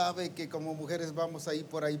sabe que como mujeres vamos a ir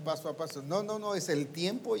por ahí paso a paso. No, no, no, es el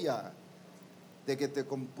tiempo ya de que te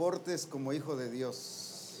comportes como hijo de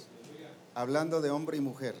Dios. Hablando de hombre y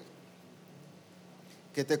mujer.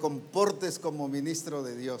 Que te comportes como ministro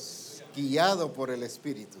de Dios, guiado por el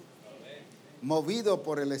Espíritu, movido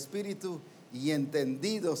por el Espíritu y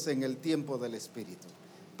entendidos en el tiempo del Espíritu,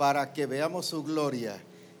 para que veamos su gloria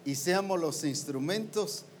y seamos los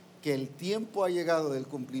instrumentos que el tiempo ha llegado del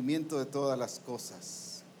cumplimiento de todas las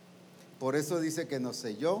cosas. Por eso dice que nos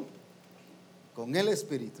selló con el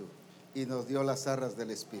Espíritu y nos dio las arras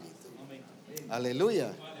del Espíritu.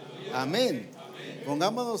 Aleluya. Amén.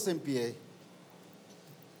 Pongámonos en pie.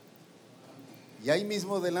 Y ahí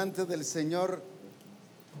mismo delante del Señor,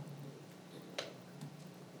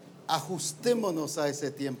 ajustémonos a ese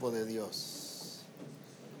tiempo de Dios.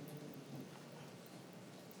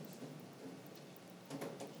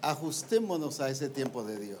 Ajustémonos a ese tiempo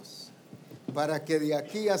de Dios, para que de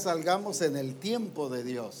aquí ya salgamos en el tiempo de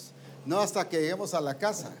Dios, no hasta que lleguemos a la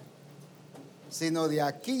casa, sino de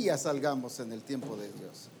aquí ya salgamos en el tiempo de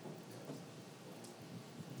Dios.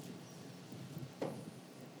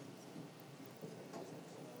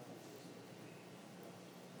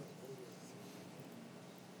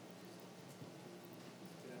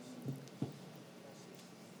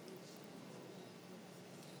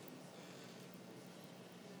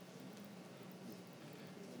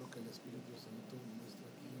 Lo que el Espíritu Santo muestra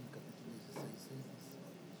aquí en el capítulo 16 es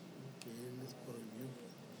que Él les prohibió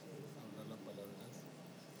hablar la palabra.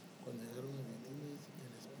 Cuando llegaron a Bitinia,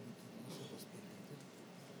 el Espíritu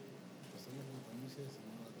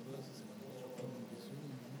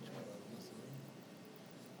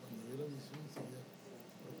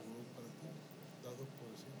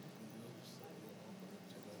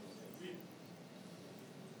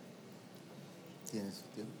Tiene su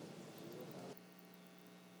tiempo.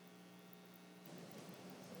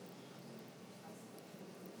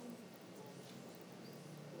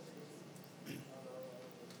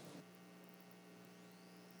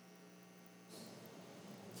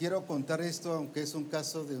 Quiero contar esto, aunque es un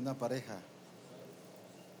caso de una pareja,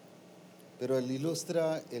 pero él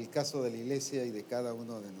ilustra el caso de la iglesia y de cada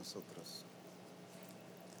uno de nosotros.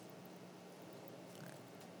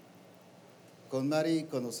 Con Mari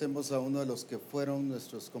conocemos a uno de los que fueron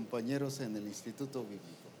nuestros compañeros en el Instituto Bíblico.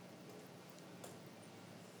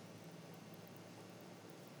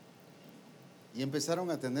 Y empezaron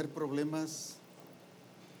a tener problemas,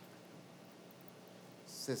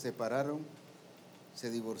 se separaron, se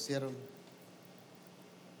divorciaron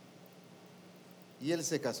y él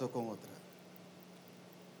se casó con otra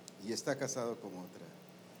y está casado con otra.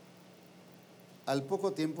 Al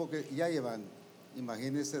poco tiempo que ya llevan,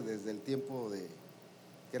 imagínense, desde el tiempo de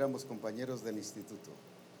que éramos compañeros del instituto,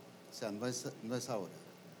 o sea, no es ahora.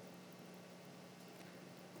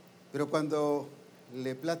 Pero cuando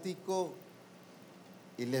le platico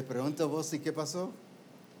y le pregunto, vos, ¿y qué pasó?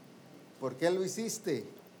 ¿Por qué lo hiciste?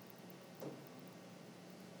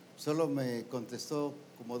 Solo me contestó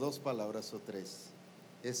como 2 palabras o 3.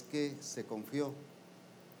 Es que se confió.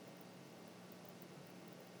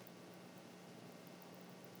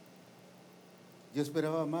 Yo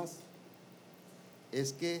esperaba más.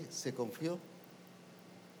 Es que se confió.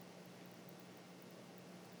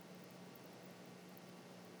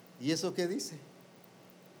 ¿Y eso qué dice?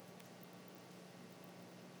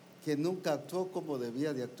 Que nunca actuó como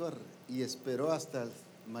debía de actuar y esperó hasta el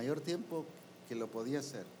mayor tiempo que lo podía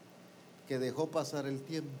hacer, que dejó pasar el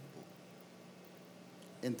tiempo.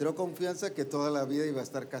 Entró confianza que toda la vida iba a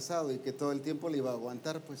estar casado y que todo el tiempo le iba a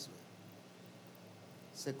aguantar, pues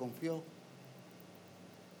se confió.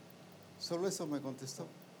 Solo eso me contestó.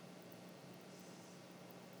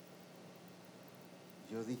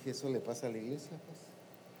 Yo dije, eso le pasa a la iglesia, pues.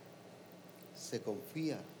 Se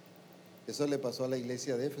confía. Eso le pasó a la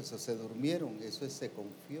iglesia de Éfeso, se durmieron, eso es, se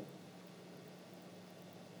confió.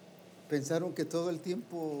 Pensaron que todo el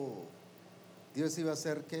tiempo Dios iba a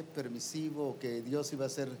ser, ¿qué? Permisivo, que Dios iba a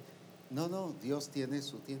ser. No, Dios tiene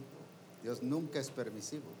su tiempo. Dios nunca es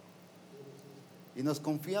permisivo. Y nos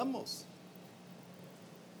confiamos.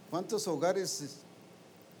 ¿Cuántos hogares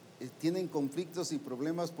tienen conflictos y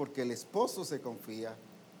problemas porque el esposo se confía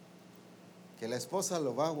que la esposa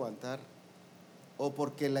lo va a aguantar, o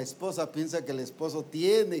porque la esposa piensa que el esposo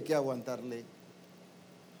tiene que aguantarle?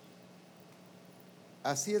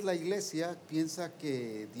 Así es la iglesia, piensa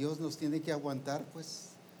que Dios nos tiene que aguantar, pues,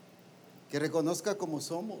 que reconozca como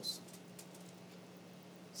somos.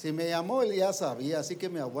 Si me llamó, él ya sabía, así que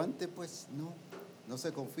me aguante, pues no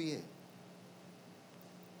se confíe.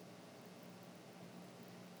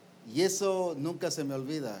 Y eso nunca se me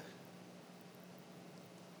olvida.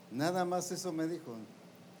 Nada más eso me dijo,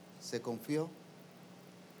 se confió.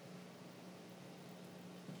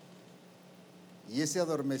 Y ese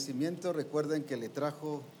adormecimiento, recuerden que le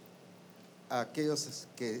trajo a aquellos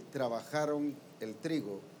que trabajaron el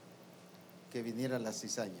trigo, que viniera la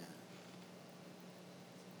cizaña.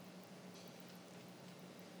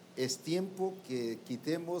 Es tiempo que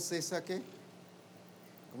quitemos esa, ¿qué?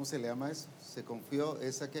 ¿Cómo se le llama eso? Se confió,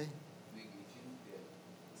 esa, ¿qué?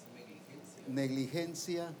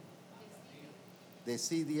 Negligencia,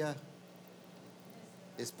 desidia.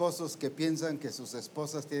 Esposos que piensan que sus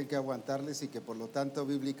esposas tienen que aguantarles y que por lo tanto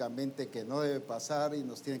bíblicamente que no debe pasar y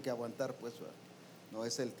nos tienen que aguantar, pues no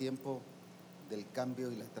es el tiempo del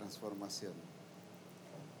cambio y la transformación.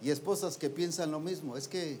 Y esposas que piensan lo mismo, es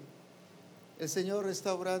que el Señor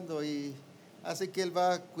está obrando y así que Él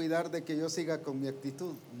va a cuidar de que yo siga con mi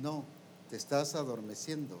actitud. No, te estás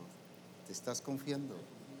adormeciendo, te estás confiando.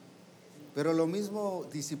 Pero lo mismo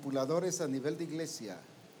discipuladores a nivel de iglesia,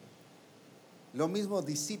 lo mismo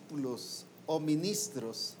discípulos o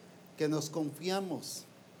ministros que nos confiamos.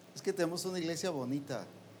 Es que tenemos una iglesia bonita,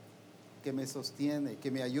 que me sostiene,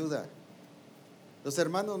 que me ayuda. Los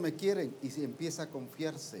hermanos me quieren y se empieza a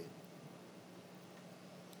confiarse.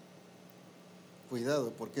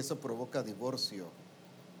 Cuidado, porque eso provoca divorcio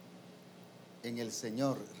en el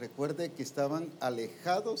Señor. Recuerde que estaban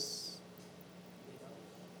alejados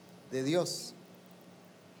de Dios,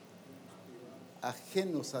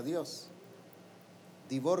 ajenos a Dios.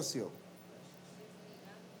 Divorcio,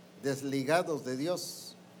 desligados de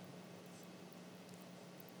Dios.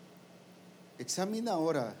 Examina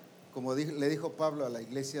ahora, como le dijo Pablo a la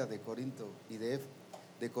iglesia de Corinto y de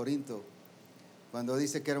Corinto, cuando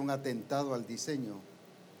dice que era un atentado al diseño.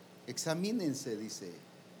 Examínense, dice,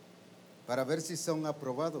 para ver si son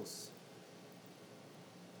aprobados.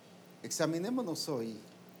 Examinémonos hoy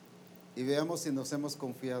y veamos si nos hemos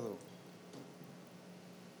confiado.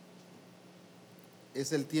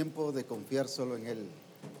 Es el tiempo de confiar solo en Él.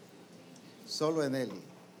 Solo en Él.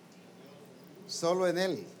 Solo en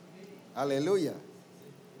Él. Aleluya.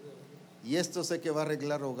 Y esto sé que va a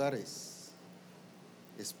arreglar hogares.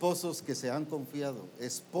 Esposos que se han confiado.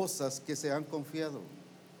 Esposas que se han confiado.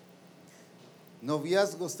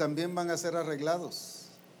 Noviazgos también van a ser arreglados.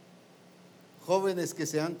 Jóvenes que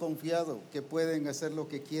se han confiado, que pueden hacer lo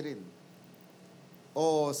que quieren.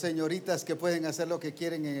 O señoritas que pueden hacer lo que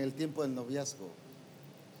quieren en el tiempo del noviazgo.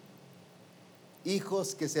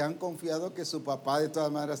 Hijos que se han confiado que su papá de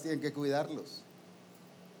todas maneras tiene que cuidarlos.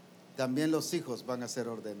 También los hijos van a ser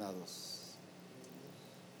ordenados.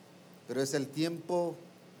 Pero es el tiempo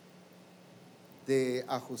de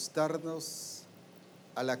ajustarnos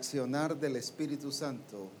al accionar del Espíritu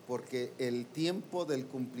Santo, porque el tiempo del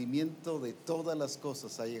cumplimiento de todas las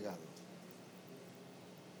cosas ha llegado.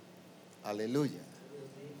 Aleluya.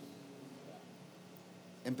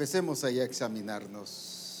 Empecemos ahí a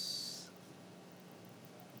examinarnos.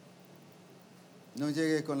 No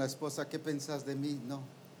llegue con la esposa, ¿qué pensás de mí? No.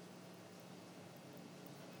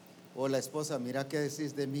 O la esposa, mira qué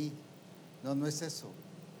decís de mí. No, no es eso.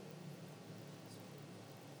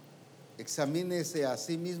 Examínese a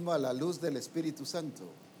sí mismo a la luz del Espíritu Santo,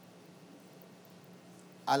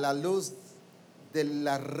 a la luz de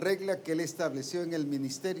la regla que Él estableció en el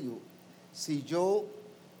ministerio. Si yo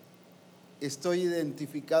estoy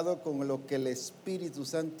identificado con lo que el Espíritu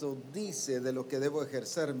Santo dice de lo que debo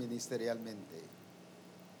ejercer ministerialmente.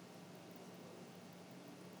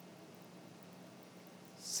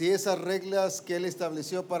 Si esas reglas que Él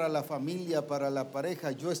estableció para la familia, para la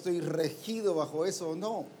pareja, yo estoy regido bajo eso o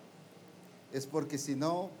no, es porque si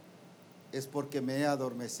no, es porque me he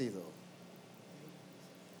adormecido,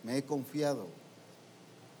 me he confiado.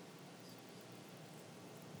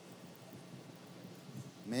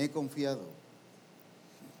 Me he confiado.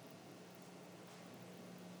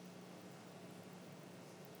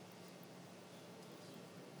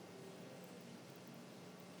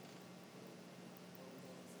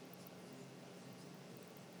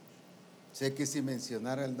 Sé que si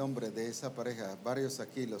mencionara el nombre de esa pareja, varios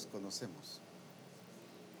aquí los conocemos.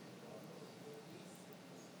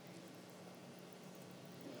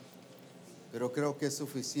 Pero creo que es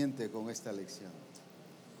suficiente con esta lección.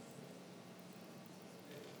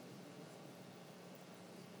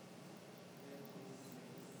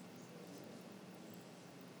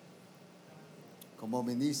 Como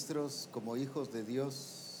ministros, como hijos de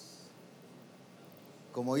Dios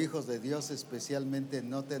especialmente,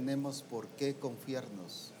 no tenemos por qué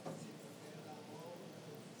confiarnos.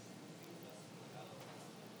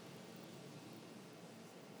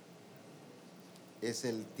 Es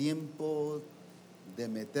el tiempo de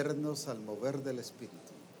meternos al mover del Espíritu,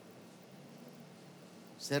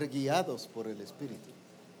 ser guiados por el Espíritu,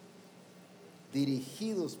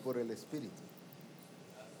 dirigidos por el Espíritu.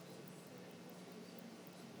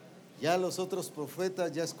 Ya los otros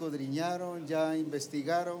profetas ya escudriñaron, ya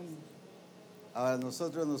investigaron. A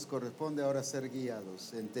nosotros nos corresponde ahora ser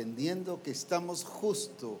guiados, entendiendo que estamos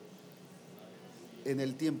justo en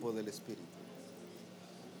el tiempo del Espíritu.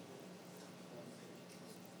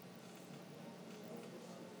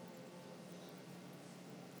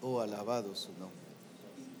 Oh, alabado su nombre.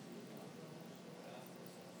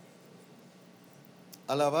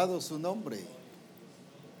 Alabado su nombre.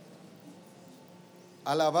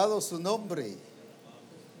 Alabado su nombre.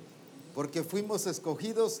 Porque fuimos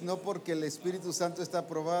escogidos no porque el Espíritu Santo está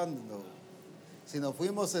probando, sino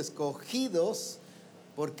fuimos escogidos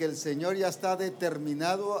porque el Señor ya está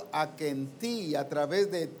determinado a que en ti, a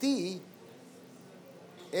través de ti,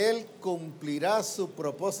 Él cumplirá su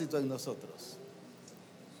propósito en nosotros.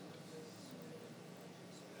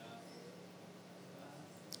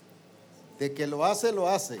 De que lo hace, lo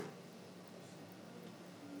hace.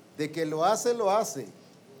 De que lo hace, lo hace.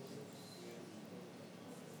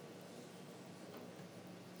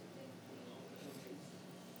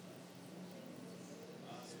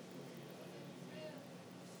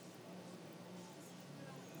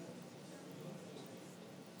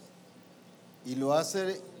 Y lo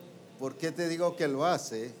hace, ¿por qué te digo que lo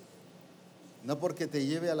hace? No porque te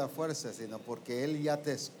lleve a la fuerza, sino porque Él ya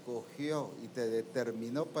te escogió y te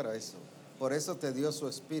determinó para eso. Por eso te dio su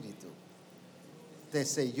Espíritu. Te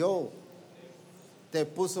selló, te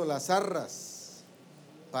puso las arras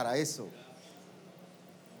para eso.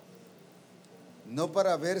 No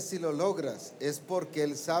para ver si lo logras, es porque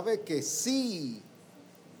Él sabe que sí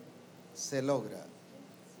se logra.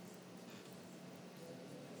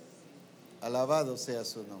 Alabado sea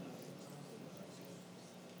su nombre.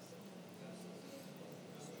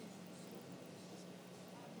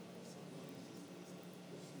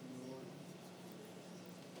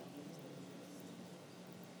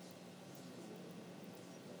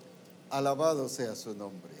 Alabado sea su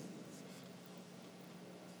nombre.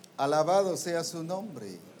 Alabado sea su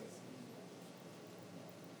nombre.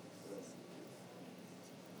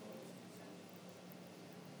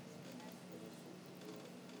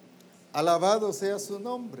 Alabado sea su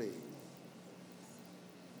nombre.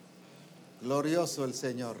 Glorioso el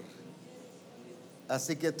Señor.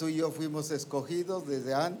 Así que tú y yo fuimos escogidos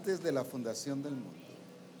desde antes de la fundación del mundo.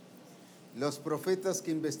 Los profetas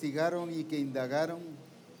que investigaron y que indagaron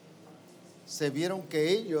se vieron que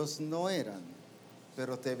ellos no eran,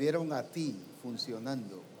 pero te vieron a ti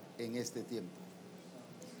funcionando en este tiempo.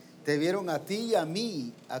 Te vieron a ti y a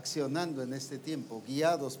mí accionando en este tiempo,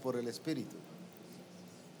 guiados por el Espíritu.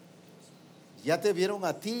 Ya te vieron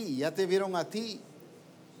a ti, ya te vieron a ti.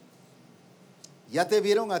 Ya te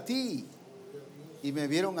vieron a ti y me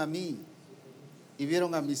vieron a mí. Y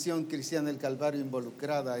vieron a Misión Cristiana El Calvario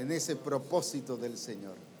involucrada en ese propósito del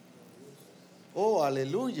Señor. Oh,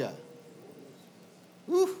 aleluya.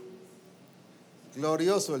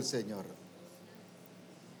 Glorioso el Señor.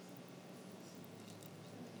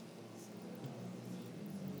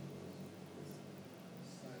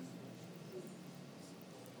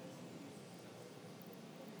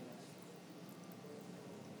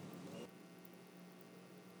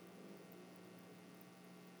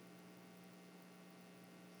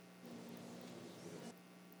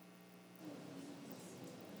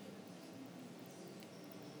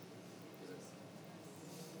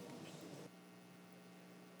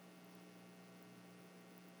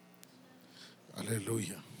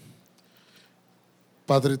 Aleluya.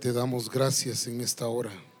 Padre, te damos gracias en esta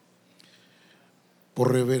hora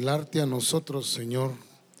por revelarte a nosotros, Señor,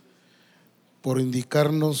 por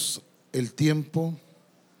indicarnos el tiempo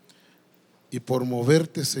y por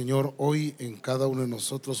moverte, Señor, hoy en cada uno de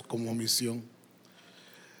nosotros como misión.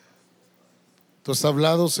 Tú has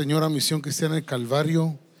hablado, Señor, a Misión Cristiana del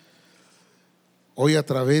Calvario hoy a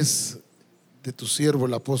través de tu siervo,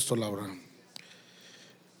 el apóstol Abraham.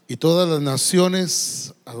 Y todas las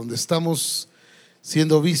naciones a donde estamos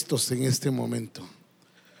siendo vistos en este momento,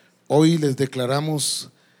 hoy les declaramos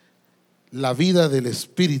la vida del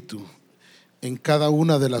Espíritu en cada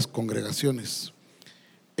una de las congregaciones,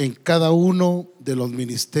 en cada uno de los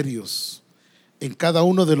ministerios, en cada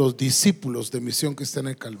uno de los discípulos de Misión Cristiana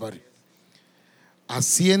del Calvario,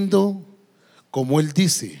 haciendo como Él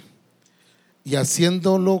dice y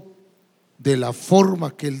haciéndolo de la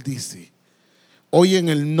forma que Él dice. Hoy en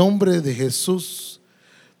el nombre de Jesús,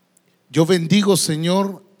 yo bendigo,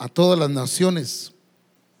 Señor, a todas las naciones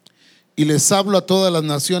y les hablo a todas las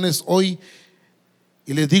naciones hoy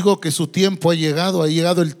y les digo que su tiempo ha llegado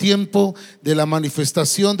el tiempo de la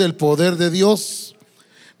manifestación del poder de Dios.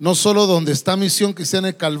 No solo donde está Misión Cristiana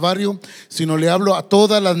el Calvario, sino le hablo a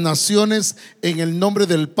todas las naciones en el nombre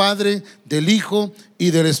del Padre, del Hijo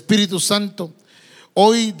y del Espíritu Santo.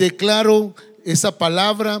 Hoy declaro esa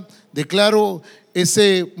palabra, declaro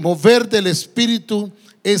ese mover del Espíritu,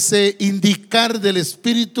 ese indicar del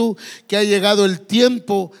Espíritu, que ha llegado el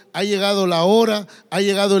tiempo, ha llegado la hora, ha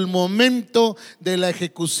llegado el momento de la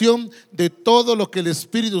ejecución de todo lo que el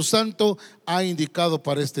Espíritu Santo ha indicado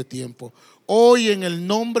para este tiempo. Hoy en el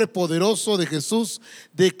nombre poderoso de Jesús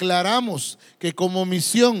declaramos que como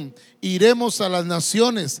misión iremos a las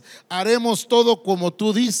naciones, haremos todo como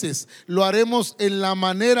tú dices, lo haremos en la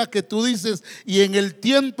manera que tú dices y en el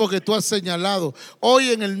tiempo que tú has señalado. Hoy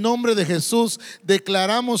en el nombre de Jesús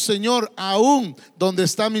declaramos, Señor, aún donde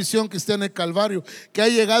está Misión Cristiana el Calvario, que ha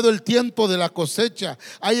llegado el tiempo de la cosecha,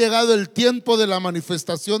 ha llegado el tiempo de la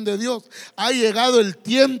manifestación de Dios, ha llegado el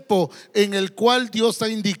tiempo en el cual Dios ha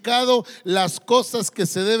indicado las cosas que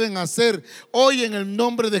se deben hacer. Hoy en el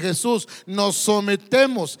nombre de Jesús nos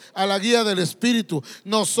sometemos a la guía del Espíritu,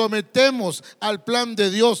 nos sometemos al plan de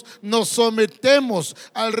Dios, nos sometemos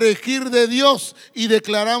al regir de Dios y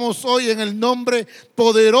declaramos hoy en el nombre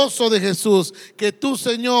poderoso de Jesús que tú,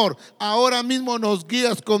 Señor, ahora mismo nos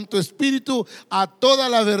guías con tu Espíritu a toda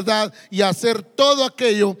la verdad y a hacer todo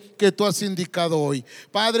aquello que tú has indicado hoy.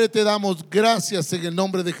 Padre, te damos gracias en el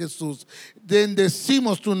nombre de Jesús.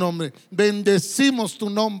 Bendecimos tu nombre, bendecimos tu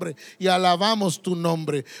nombre y alabamos tu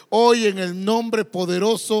nombre hoy en el nombre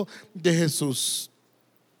poderoso de Jesús.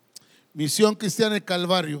 Misión Cristiana El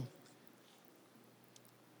Calvario,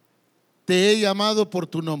 te he llamado por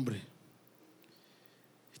tu nombre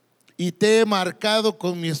y te he marcado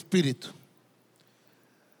con mi espíritu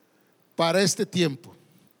para este tiempo,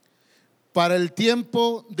 para el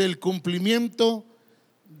tiempo del cumplimiento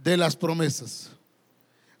de las promesas.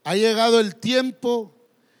 Ha llegado el tiempo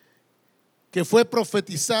que fue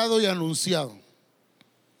profetizado y anunciado.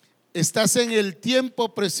 Estás en el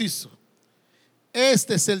tiempo preciso.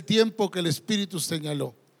 Este es el tiempo que el Espíritu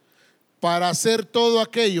señaló. para hacer todo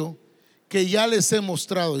aquello que ya les he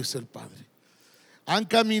mostrado, dice el Padre. Han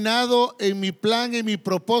caminado en mi plan, en mi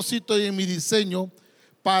propósito y en mi diseño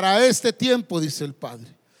para este tiempo, dice el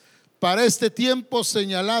Padre, para este tiempo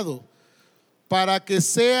señalado, para que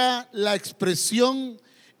sea la expresión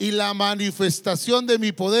y la manifestación de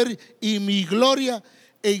mi poder y mi gloria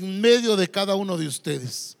en medio de cada uno de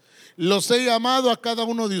ustedes. Los he llamado a cada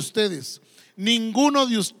uno de ustedes. Ninguno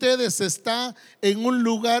de ustedes está en un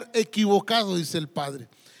lugar equivocado, dice el Padre.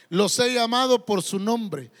 Los he llamado por su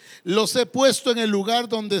nombre. Los he puesto en el lugar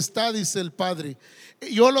donde está, dice el Padre.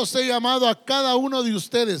 Yo los he llamado a cada uno de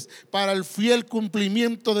ustedes para el fiel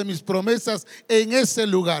cumplimiento de mis promesas en ese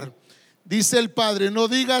lugar. Dice el Padre, no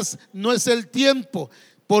digas no es el tiempo,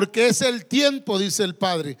 porque es el tiempo, dice el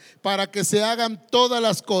Padre, para que se hagan todas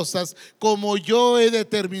las cosas como yo he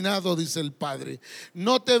determinado, dice el Padre.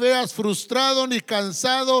 No te veas frustrado, ni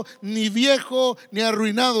cansado, ni viejo, ni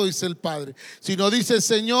arruinado, dice el Padre, sino dice el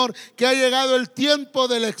Señor que ha llegado el tiempo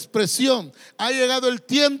de la expresión, ha llegado el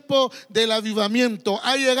tiempo del avivamiento,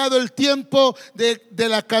 ha llegado el tiempo de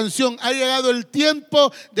la canción, ha llegado el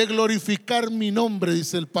tiempo de glorificar mi nombre,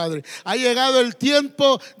 dice el Padre. Ha llegado el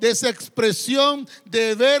tiempo de esa expresión,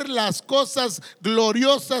 de ver las cosas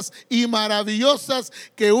gloriosas y maravillosas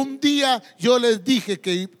que un día yo les dije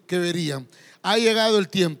que verían. Ha llegado el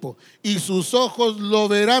tiempo y sus ojos lo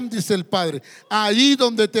verán, dice el Padre. Allí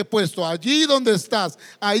donde te he puesto, allí donde estás,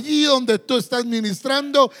 allí donde tú estás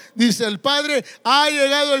ministrando, dice el Padre, ha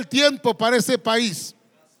llegado el tiempo para ese país.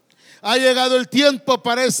 Ha llegado el tiempo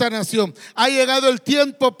para esa nación. Ha llegado el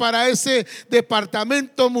tiempo para ese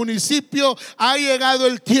departamento, municipio. Ha llegado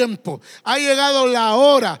el tiempo. Ha llegado la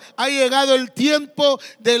hora. Ha llegado el tiempo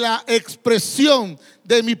de la expresión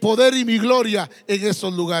de mi poder y mi gloria en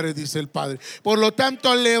esos lugares, dice el Padre. Por lo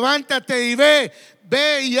tanto, levántate y ve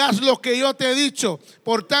y haz lo que yo te he dicho.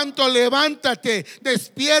 Por tanto, levántate,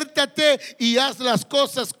 despiértate y haz las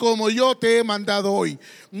cosas como yo te he mandado hoy.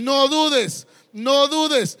 No dudes. No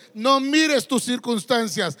dudes, no mires tus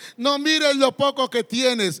circunstancias, no mires lo poco que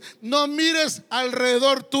tienes, no mires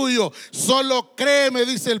alrededor tuyo, solo créeme,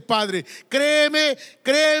 dice el Padre. Créeme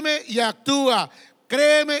y actúa.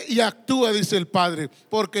 Créeme y actúa, dice el Padre,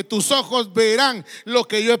 porque tus ojos verán lo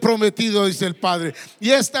que yo he prometido, dice el Padre.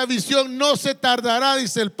 Y esta visión no se tardará,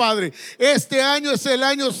 dice el Padre. Este año es el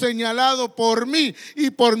año señalado por mí y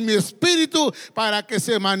por mi espíritu para que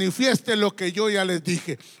se manifieste lo que yo ya les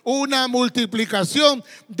dije. Una multiplicación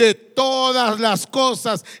de todas las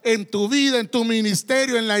cosas en tu vida, en tu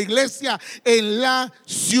ministerio, en la iglesia, en la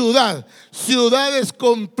ciudad. Ciudades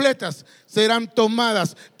completas serán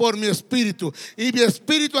tomadas por mi espíritu, y mi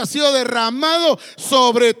espíritu ha sido derramado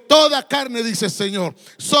sobre toda carne, dice el Señor,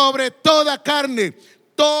 sobre toda carne,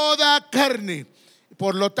 toda carne.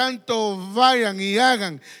 Por lo tanto, vayan y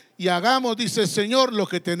hagan y hagamos, dice el Señor, lo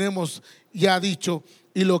que tenemos ya dicho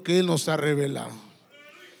y lo que Él nos ha revelado.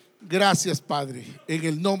 Gracias, Padre, en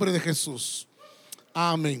el nombre de Jesús.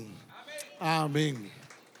 Amén. Amén.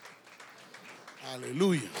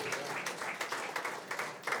 Aleluya.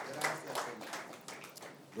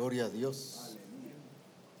 Gloria a Dios.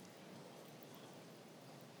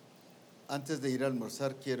 Antes de ir a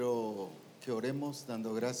almorzar, quiero que oremos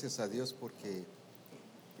dando gracias a Dios porque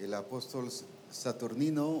el apóstol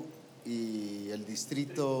Saturnino y el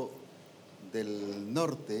distrito del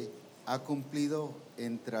norte ha cumplido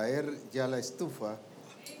en traer ya la estufa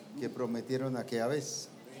que prometieron aquella vez.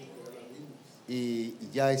 Y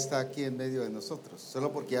ya está aquí en medio de nosotros.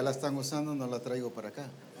 Solo porque ya la están usando no la traigo para acá.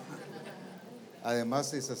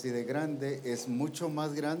 Además es así de grande, es mucho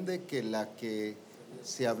más grande que la que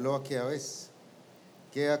se habló aquella vez,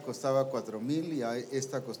 que costaba 4,000 y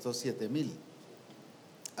esta costó 7,000.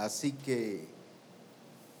 Así que,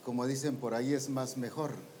 como dicen por ahí, es más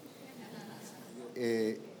mejor.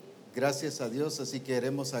 Gracias a Dios, así que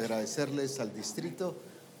queremos agradecerles al distrito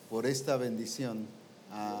por esta bendición,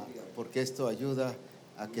 porque esto ayuda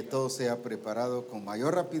a que todo sea preparado con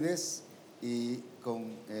mayor rapidez y con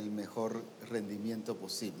el mejor rendimiento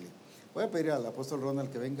posible. Voy a pedir al apóstol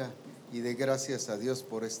Ronald que venga y dé gracias a Dios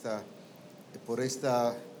por esta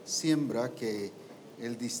siembra que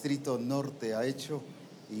el distrito norte ha hecho,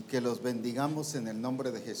 y que los bendigamos en el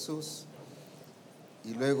nombre de Jesús.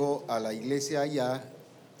 Y luego a la iglesia allá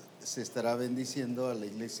se estará bendiciendo, a la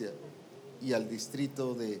iglesia y al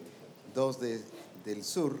distrito del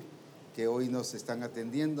sur, que hoy nos están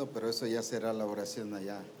atendiendo, pero eso ya será la oración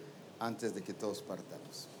allá antes de que todos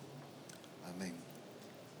partamos. Amén.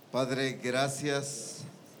 Padre, gracias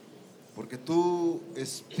porque tu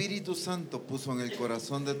Espíritu Santo puso en el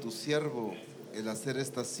corazón de tu siervo el hacer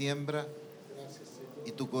esta siembra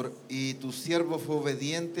y tu siervo fue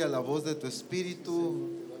obediente a la voz de tu espíritu,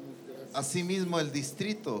 asimismo el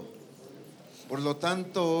distrito. Por lo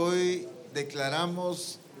tanto, hoy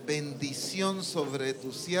declaramos bendición sobre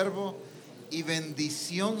tu siervo y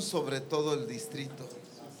bendición sobre todo el distrito.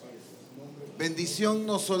 Bendición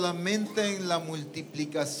no solamente en la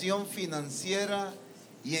multiplicación financiera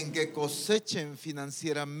y en que cosechen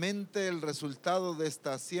financieramente el resultado de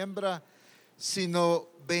esta siembra, sino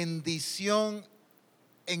bendición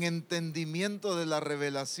en entendimiento de la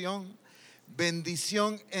revelación,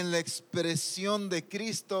 bendición en la expresión de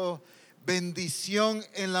Cristo, bendición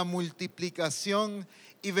en la multiplicación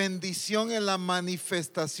y bendición en la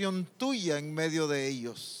manifestación tuya en medio de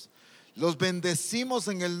ellos. Los bendecimos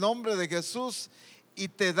en el nombre de Jesús y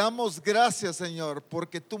te damos gracias, Señor,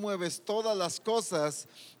 porque tú mueves todas las cosas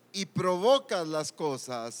y provocas las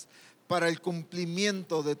cosas para el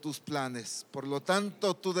cumplimiento de tus planes. Por lo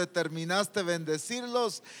tanto, tú determinaste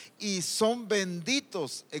bendecirlos y son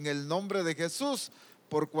benditos en el nombre de Jesús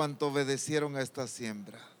por cuanto obedecieron a esta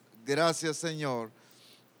siembra. Gracias, Señor.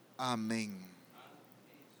 Amén.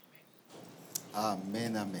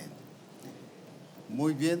 Amén, amén.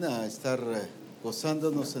 Muy bien, a estar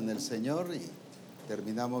gozándonos en el Señor, y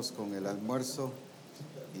terminamos con el almuerzo,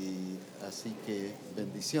 y así que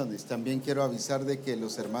bendiciones. También quiero avisar de que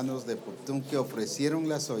los hermanos de Poptún que ofrecieron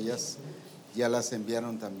las ollas ya las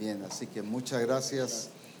enviaron también, así que muchas gracias,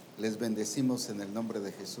 les bendecimos en el nombre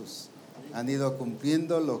de Jesús. Han ido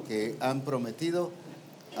cumpliendo lo que han prometido,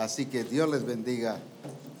 así que Dios les bendiga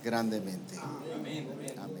grandemente.